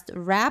past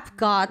rap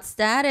god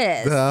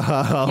status?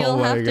 He'll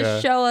have to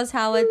show us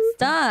how it's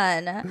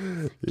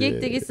done.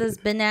 Geek Diggy says,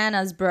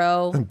 bananas,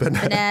 bro.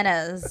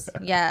 Bananas.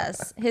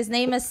 Yes. His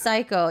name is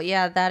Sycho.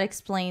 Yeah, that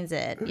explains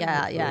it.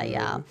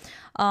 Yeah.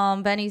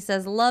 Benny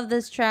says, love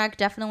this track.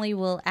 Definitely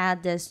will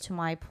add this to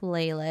my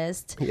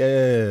playlist.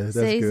 Yeah, that's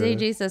good.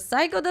 ZJ says,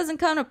 Sycho doesn't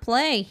come to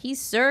play. He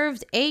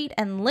served, ate,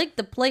 and licked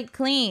the plate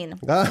clean.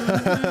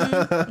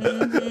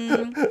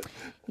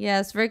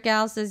 Yes, Rick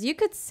Al says, you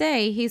could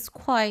say he's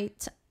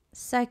quite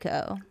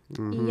psycho.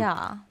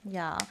 Yeah.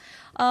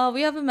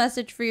 We have a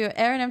message for you.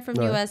 Arirang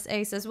from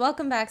USA says,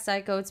 welcome back,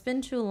 Sycho. It's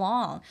been too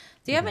long.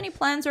 Do you have any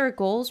plans or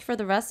goals for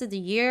the rest of the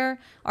year?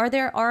 Are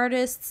there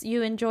artists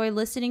you enjoy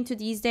listening to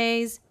these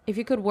days? If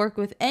you could work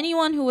with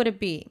anyone, who would it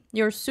be?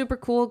 You're super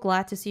cool.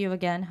 Glad to see you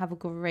again. Have a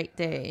great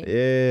day.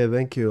 Yeah,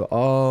 thank you.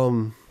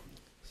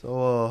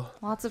 So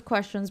lots of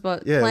questions,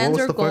 but yeah, plans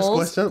what was or the first goals?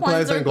 question?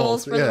 Plans or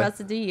goals for the rest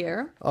of the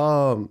year?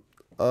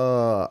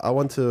 I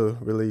want to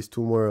release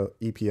 2 more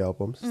EP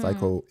albums,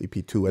 Sycho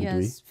EP 2 and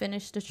 3. Yes,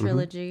 finish the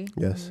trilogy.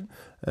 Yes,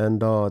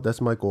 and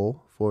that's my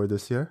goal for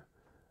this year,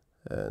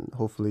 and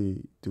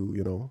hopefully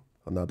do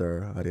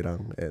another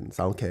Arirang and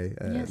K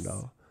and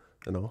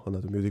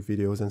another music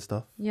videos and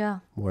stuff. Yeah,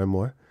 more and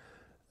more.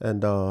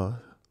 And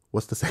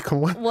what's the second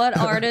one? What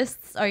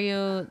artists are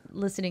you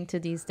listening to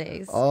these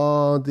days?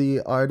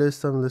 The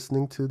artist I'm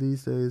listening to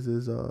these days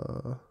is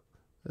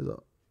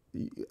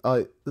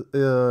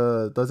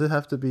does it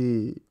have to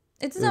be?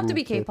 It doesn't have to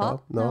be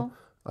K-pop. No.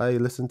 I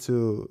listen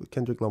to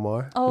Kendrick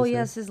Lamar. Oh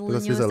yes, his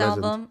newest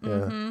album.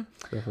 Yeah,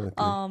 definitely.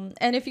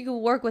 And if you could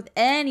work with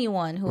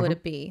anyone, who would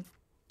it be?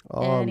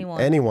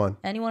 Anyone in the world.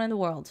 Anyone in the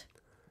world.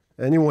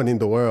 Anyone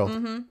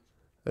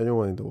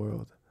in the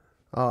world.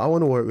 I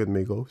want to work with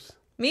Migos.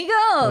 Migos.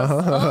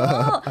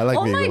 Oh, I like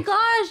Migos. My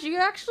gosh, you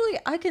actually,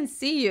 I can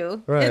see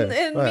you in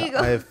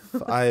Migos.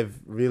 I've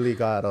really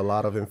got a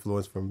lot of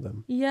influence from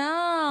them.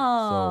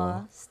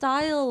 Yeah,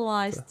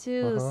 style-wise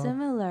too,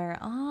 similar.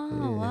 Oh,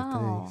 yeah,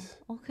 wow. Thanks.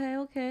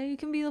 Okay. You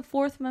can be the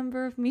 4th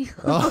member of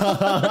Migos.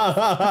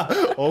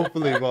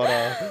 Hopefully, but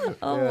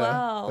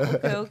wow.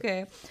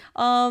 Okay.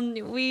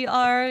 We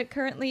are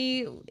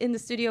currently in the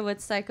studio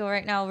with Sycho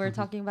right now. We're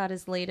talking about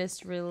his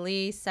latest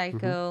release,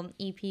 Sycho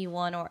EP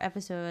 1 or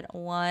episode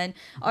 1.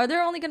 Are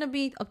there only going to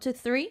be up to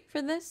 3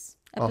 for this?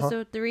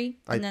 Episode 3?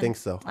 I think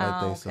so.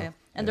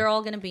 And they're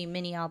all going to be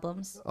mini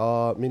albums?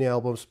 Mini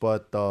albums,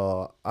 but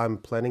I'm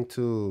planning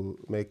to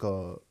make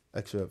a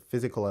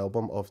physical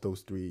album of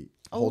those 3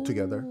 all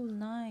together. Oh,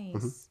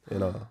 nice.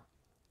 In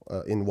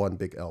in one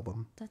big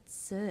album. That's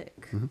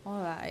sick.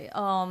 All right.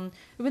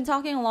 We've been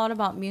talking a lot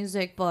about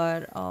music,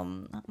 but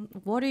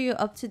what are you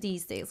up to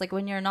these days? Like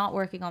when you're not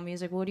working on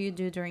music, what do you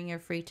do during your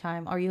free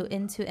time? Are you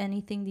into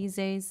anything these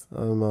days?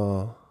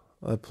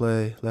 I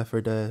play Left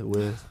 4 Dead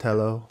with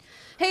Tello.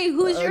 Hey,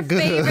 who's your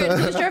favorite?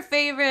 Who's your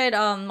favorite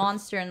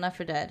monster in Left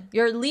 4 Dead?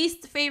 Your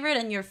least favorite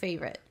and your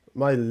favorite.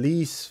 My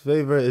least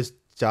favorite is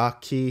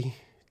Jockey.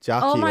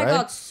 Oh my right?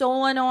 god,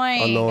 so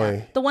annoying.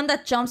 Annoying. The one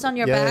that jumps on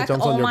your back.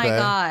 Jumps oh on your my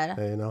back.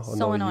 god. You know,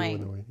 so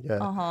annoying.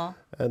 Yeah.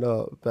 And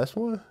best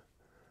one?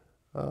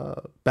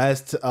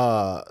 Best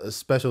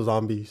special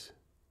zombies.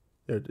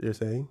 You're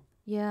saying?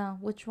 Yeah,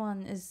 which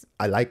one is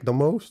I like the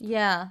most?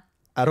 Yeah.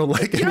 I don't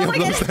like any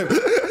of them.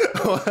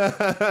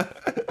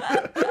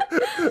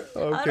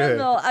 Okay. I don't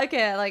know.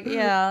 Okay, like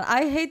yeah,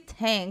 I hate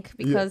Tank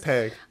because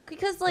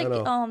like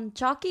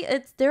Jockey.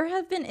 There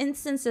have been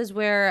instances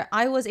where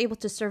I was able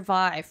to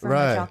survive from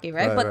a Jockey,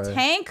 right? But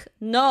Tank,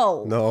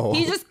 no,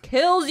 he just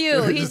kills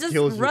you. He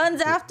just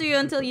runs after you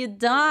until you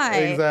die.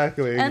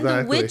 Exactly. And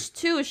the witch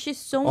too. She's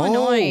so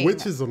annoying.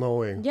 Witch is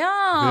annoying.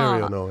 Yeah,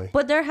 very annoying.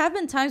 But there have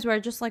been times where I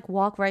just like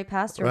walk right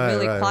past her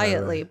really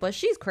quietly. But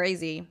she's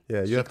crazy.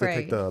 Yeah, you have to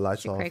take the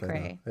lights off.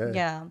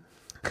 Yeah.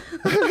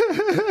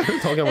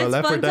 Talking about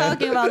Left 4 Dead.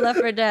 Talking about Left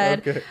 4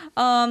 Dead. Okay.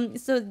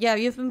 So yeah,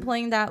 you've been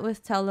playing that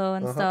with Tello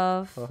and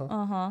stuff.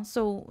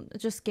 So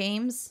just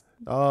games.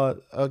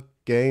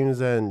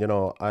 Games, and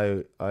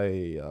I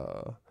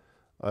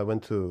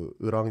went to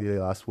Urangli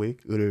last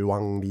week.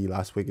 Urangli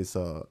last week is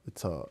how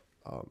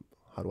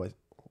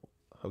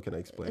can I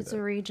explain? It's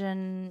a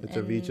region. It's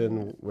a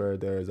region where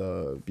there's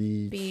a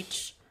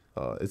beach.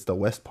 It's the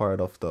west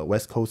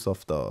coast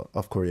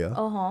of Korea.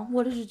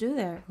 What did you do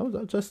there? I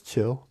was just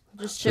chill.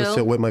 Just chill? Just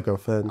chill with my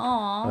girlfriend.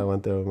 Aww. I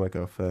went there with my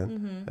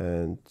girlfriend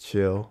and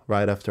chill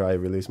right after I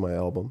released my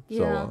album. Yeah.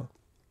 So,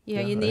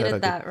 you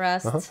needed that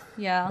rest.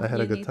 Yeah, I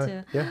had a good time.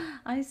 To. Yeah.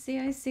 I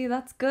see.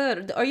 That's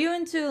good. Are you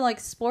into like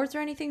sports or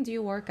anything? Do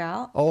you work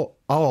out?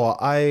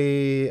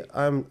 I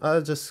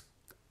just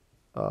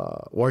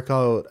work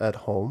out at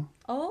home.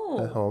 Oh.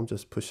 At home,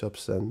 just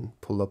push-ups and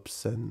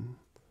pull-ups and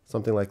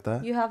something like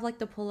that. You have like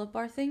the pull-up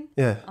bar thing?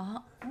 Yeah.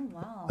 Oh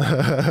wow.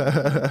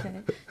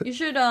 Okay. You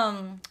should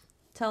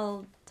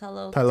tell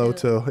Tello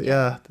too.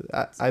 Yeah.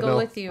 I go know.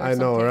 with you or I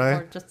know, something, right?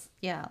 or just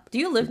Do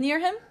you live near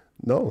him?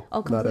 No.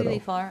 Oh, completely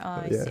far.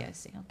 Oh, I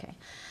see. Okay.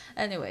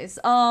 Anyways,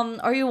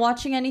 are you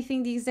watching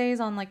anything these days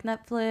on like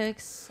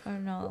Netflix or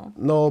no?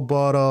 No,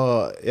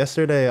 but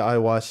yesterday I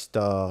watched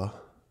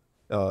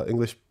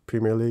English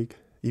Premier League,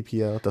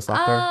 EPL, the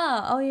soccer.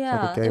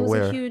 Yeah. It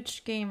was a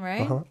huge game,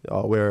 right?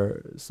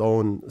 Where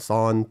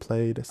Son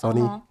played.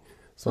 Son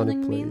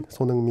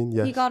Heung-min,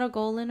 yes. He got a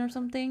goal in or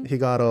something? He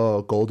got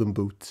a golden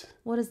boot.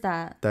 What is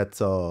that? That's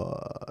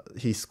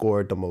he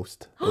scored the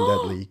most in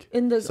that league.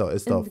 So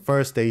it's the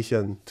first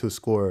Asian to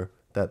score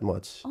that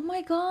much. Oh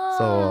my god.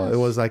 So it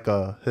was like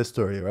a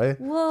history, right?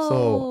 Whoa.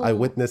 So I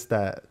witnessed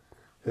that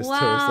history.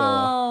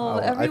 Wow.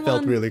 So I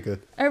felt really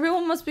good.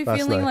 Everyone must be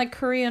feeling like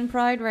Korean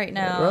pride right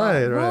now.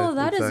 Right. Whoa,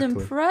 that is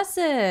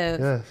impressive.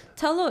 Yes.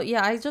 Tello,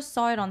 I just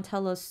saw it on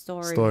Tello's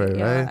story.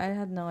 Right? I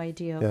had no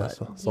idea. Yeah,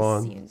 but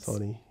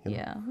Sonny.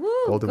 Yeah. Woo,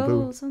 golden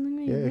boot.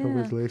 Yeah,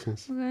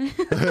 congratulations. Okay.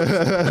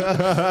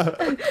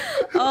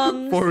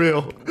 For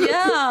real.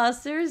 Yeah,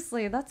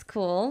 seriously, that's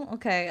cool.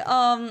 Okay.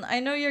 I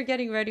know you're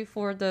getting ready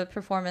for the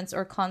performance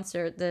or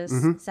concert this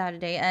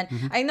Saturday, and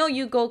I know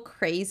you go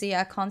crazy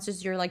at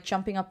concerts. You're like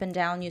jumping up and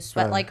down. You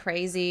sweat like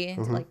crazy.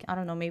 Like I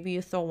don't know, maybe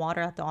you throw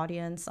water at the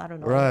audience. I don't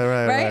know.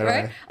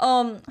 Right.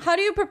 How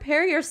do you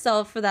prepare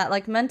yourself for that?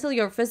 Like mentally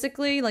or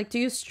physically? Like, do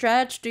you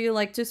stretch? Do you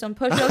like do some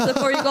push-ups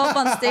before you go up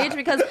on stage?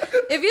 Because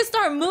if you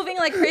start moving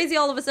like crazy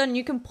all of a sudden,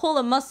 you can pull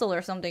a muscle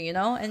or something,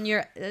 and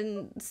you're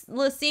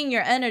seeing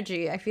your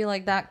energy. I feel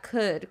like that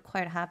could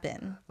quite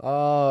happen.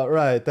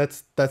 Right.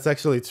 That's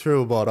actually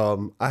true, but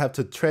I have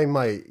to train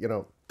my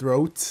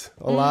throat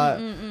a lot.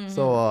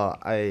 So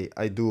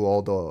I do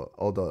all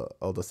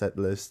the set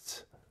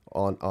lists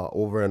on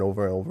over and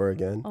over and over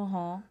again.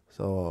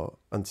 So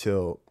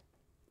until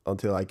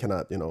I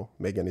cannot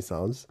make any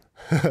sounds.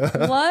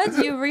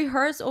 What? You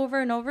rehearse over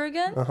and over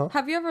again?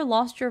 Have you ever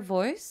lost your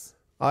voice?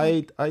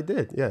 I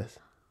did, yes.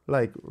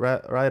 Like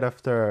right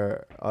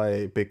after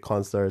big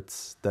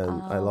concerts, then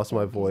I lost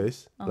my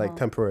voice like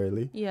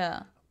temporarily.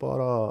 Yeah.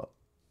 But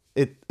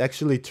it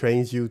actually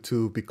trains you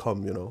to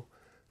become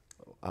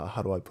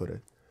how do I put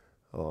it,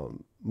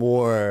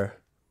 more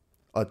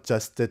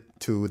adjusted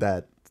to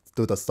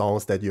the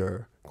songs that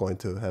you're going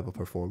to have a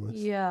performance.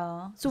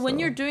 Yeah. So when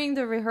you're doing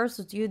the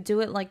rehearsals, do you do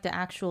it like the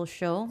actual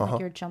show? Like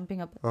you're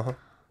jumping up?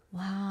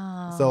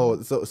 Wow. So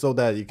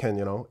that you can,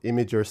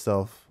 image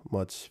yourself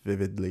much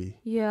vividly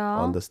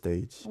on the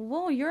stage.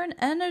 Whoa, you're an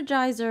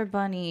energizer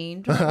bunny.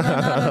 Don't run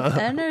out of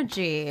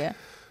energy.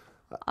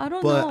 I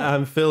don't know. But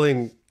I'm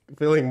feeling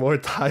more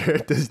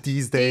tired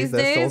these days.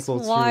 That's also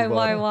true.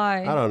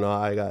 Why? I don't know.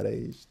 I got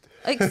aged.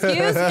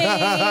 Excuse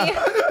me.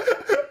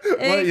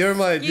 Well, you're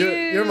my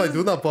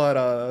누나,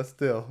 but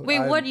still.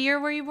 Wait, what year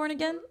were you born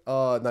again?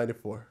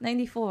 94.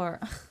 94.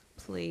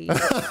 please.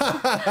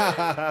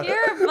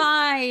 You're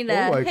fine.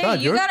 Oh my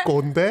God, you're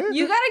건데?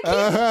 You gotta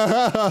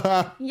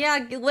keep...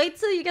 Yeah, wait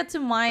till you get to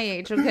my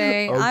age,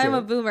 okay? I'm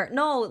a boomer.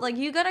 No, like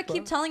you gotta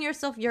keep telling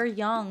yourself you're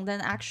young,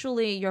 then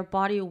actually your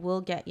body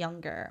will get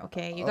younger,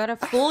 okay? You gotta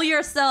fool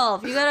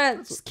yourself. You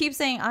gotta just keep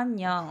saying, I'm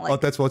young.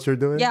 Like, that's what you're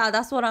doing? Yeah,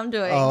 that's what I'm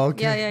doing. Oh,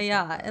 okay.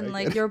 Yeah. And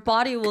like your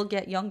body will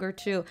get younger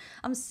too.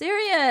 I'm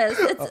serious.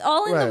 It's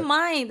all in the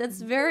mind.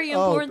 That's very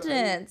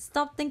important.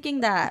 Stop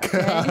thinking that,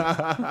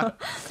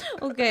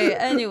 okay? Okay,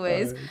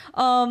 anyways.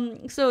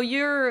 So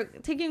you're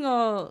taking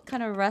a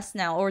kind of rest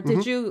now, or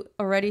did you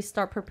already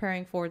start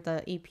preparing for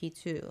the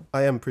EP2?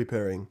 I am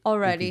preparing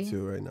already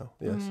EP2 right now.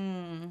 Yes.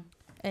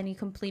 Any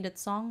completed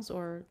songs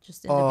or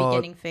just in the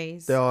beginning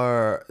phase? There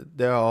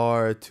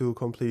are 2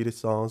 completed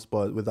songs,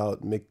 but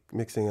without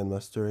mixing and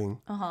mastering.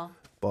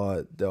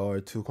 But there are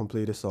 2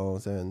 completed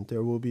songs, and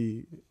there will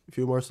be a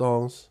few more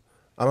songs.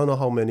 I don't know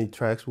how many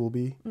tracks will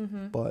be,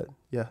 but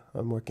yeah,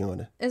 I'm working on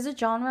it. Is the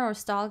genre or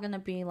style gonna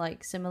be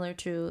like similar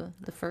to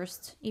the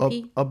first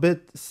EP? A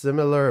bit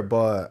similar,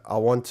 but I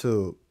want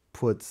to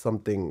put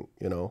something,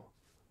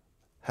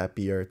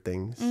 happier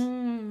things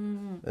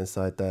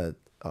inside that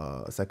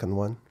second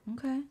one.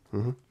 Okay.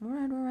 All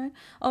right.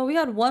 Oh, we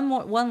had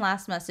one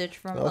last message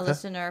from a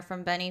listener,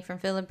 from Benny from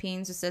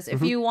Philippines, who says,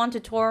 if you want to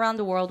tour around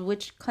the world,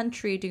 which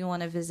country do you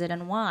want to visit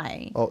and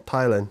why? Oh,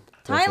 Thailand.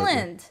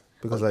 Thailand.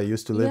 Because I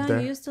used to live there.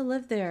 Yeah, you used to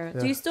live there.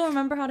 Yeah. Do you still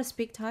remember how to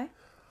speak Thai?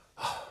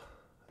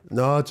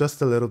 No,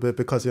 just a little bit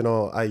because,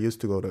 I used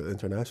to go to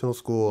international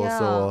school. Yeah.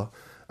 So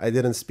I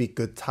didn't speak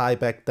good Thai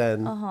back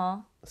then.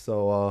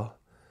 So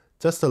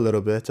just a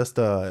little bit, just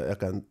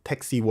약간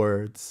taxi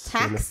words.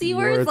 Taxi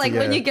words? Like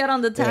when you get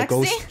on the taxi?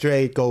 Yeah, go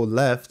straight, go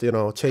left,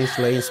 change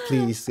lanes,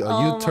 please.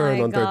 You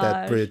turn under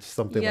that bridge,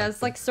 something like that. Yeah,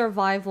 it's like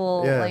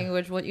survival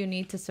language, what you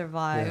need to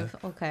survive.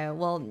 Yeah. Okay,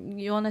 well,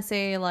 you want to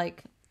say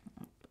like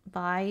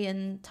bye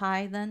in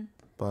Thai then?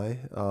 Bye?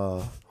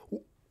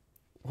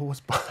 What was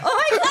bye? Oh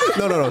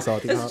my God! No,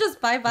 sorry. It's just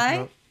bye-bye?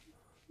 No.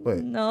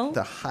 Wait. No?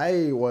 The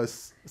hi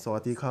was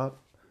Sawadee Krap.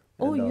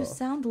 Oh, you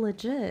sound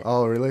legit.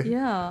 Oh, really?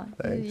 Yeah.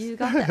 You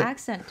got the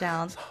accent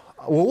down.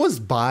 What was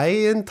bye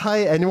in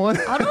Thai? Anyone?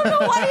 I don't know.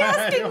 Why are you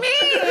asking me?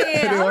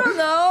 I don't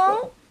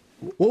know.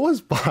 What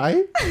was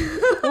bye?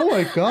 Oh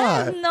my God.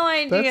 I have no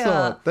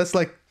idea. That's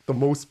like the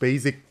most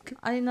basic.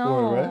 I know.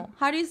 Word, right?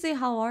 How do you say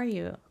how are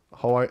you?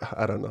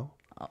 I don't know.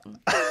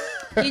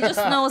 He just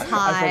knows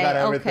hi. I forgot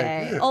everything.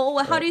 Okay. Oh,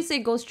 well, how do you say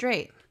go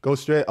straight? Go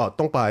straight. Oh,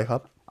 ต้องไปครั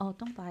บ Oh,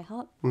 ต้องไปครั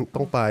บ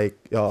ต้องไป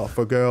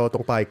for girl ต้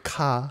องไป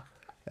ค่ะ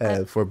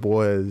and for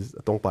boys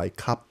ต้องไป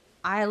ครับ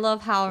I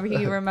love how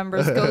he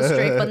remembers go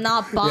straight, but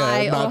not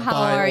bye. Yeah, not how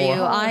bye are you? or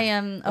how. I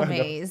am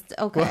amazed.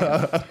 Okay.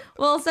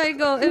 Well,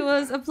 Sycho, it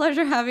was a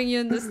pleasure having you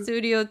in the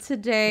studio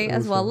today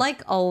as well.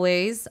 Like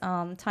always,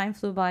 time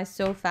flew by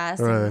so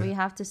fast, and we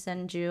have to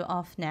send you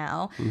off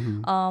now.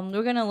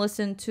 We're going to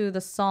listen to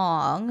the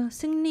song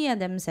승리의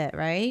냄새,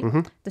 right?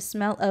 The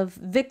smell of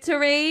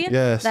victory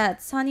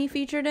that Sunny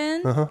featured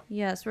in.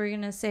 Yes, we're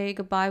going to say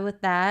goodbye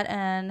with that,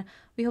 and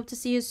we hope to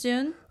see you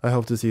soon. I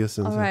hope to see you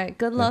soon. All right.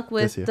 Good luck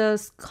with the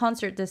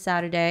concert this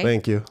Saturday.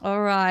 Thank you.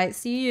 All right.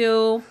 See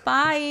you.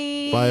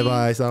 Bye.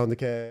 Bye. Sound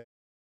okay.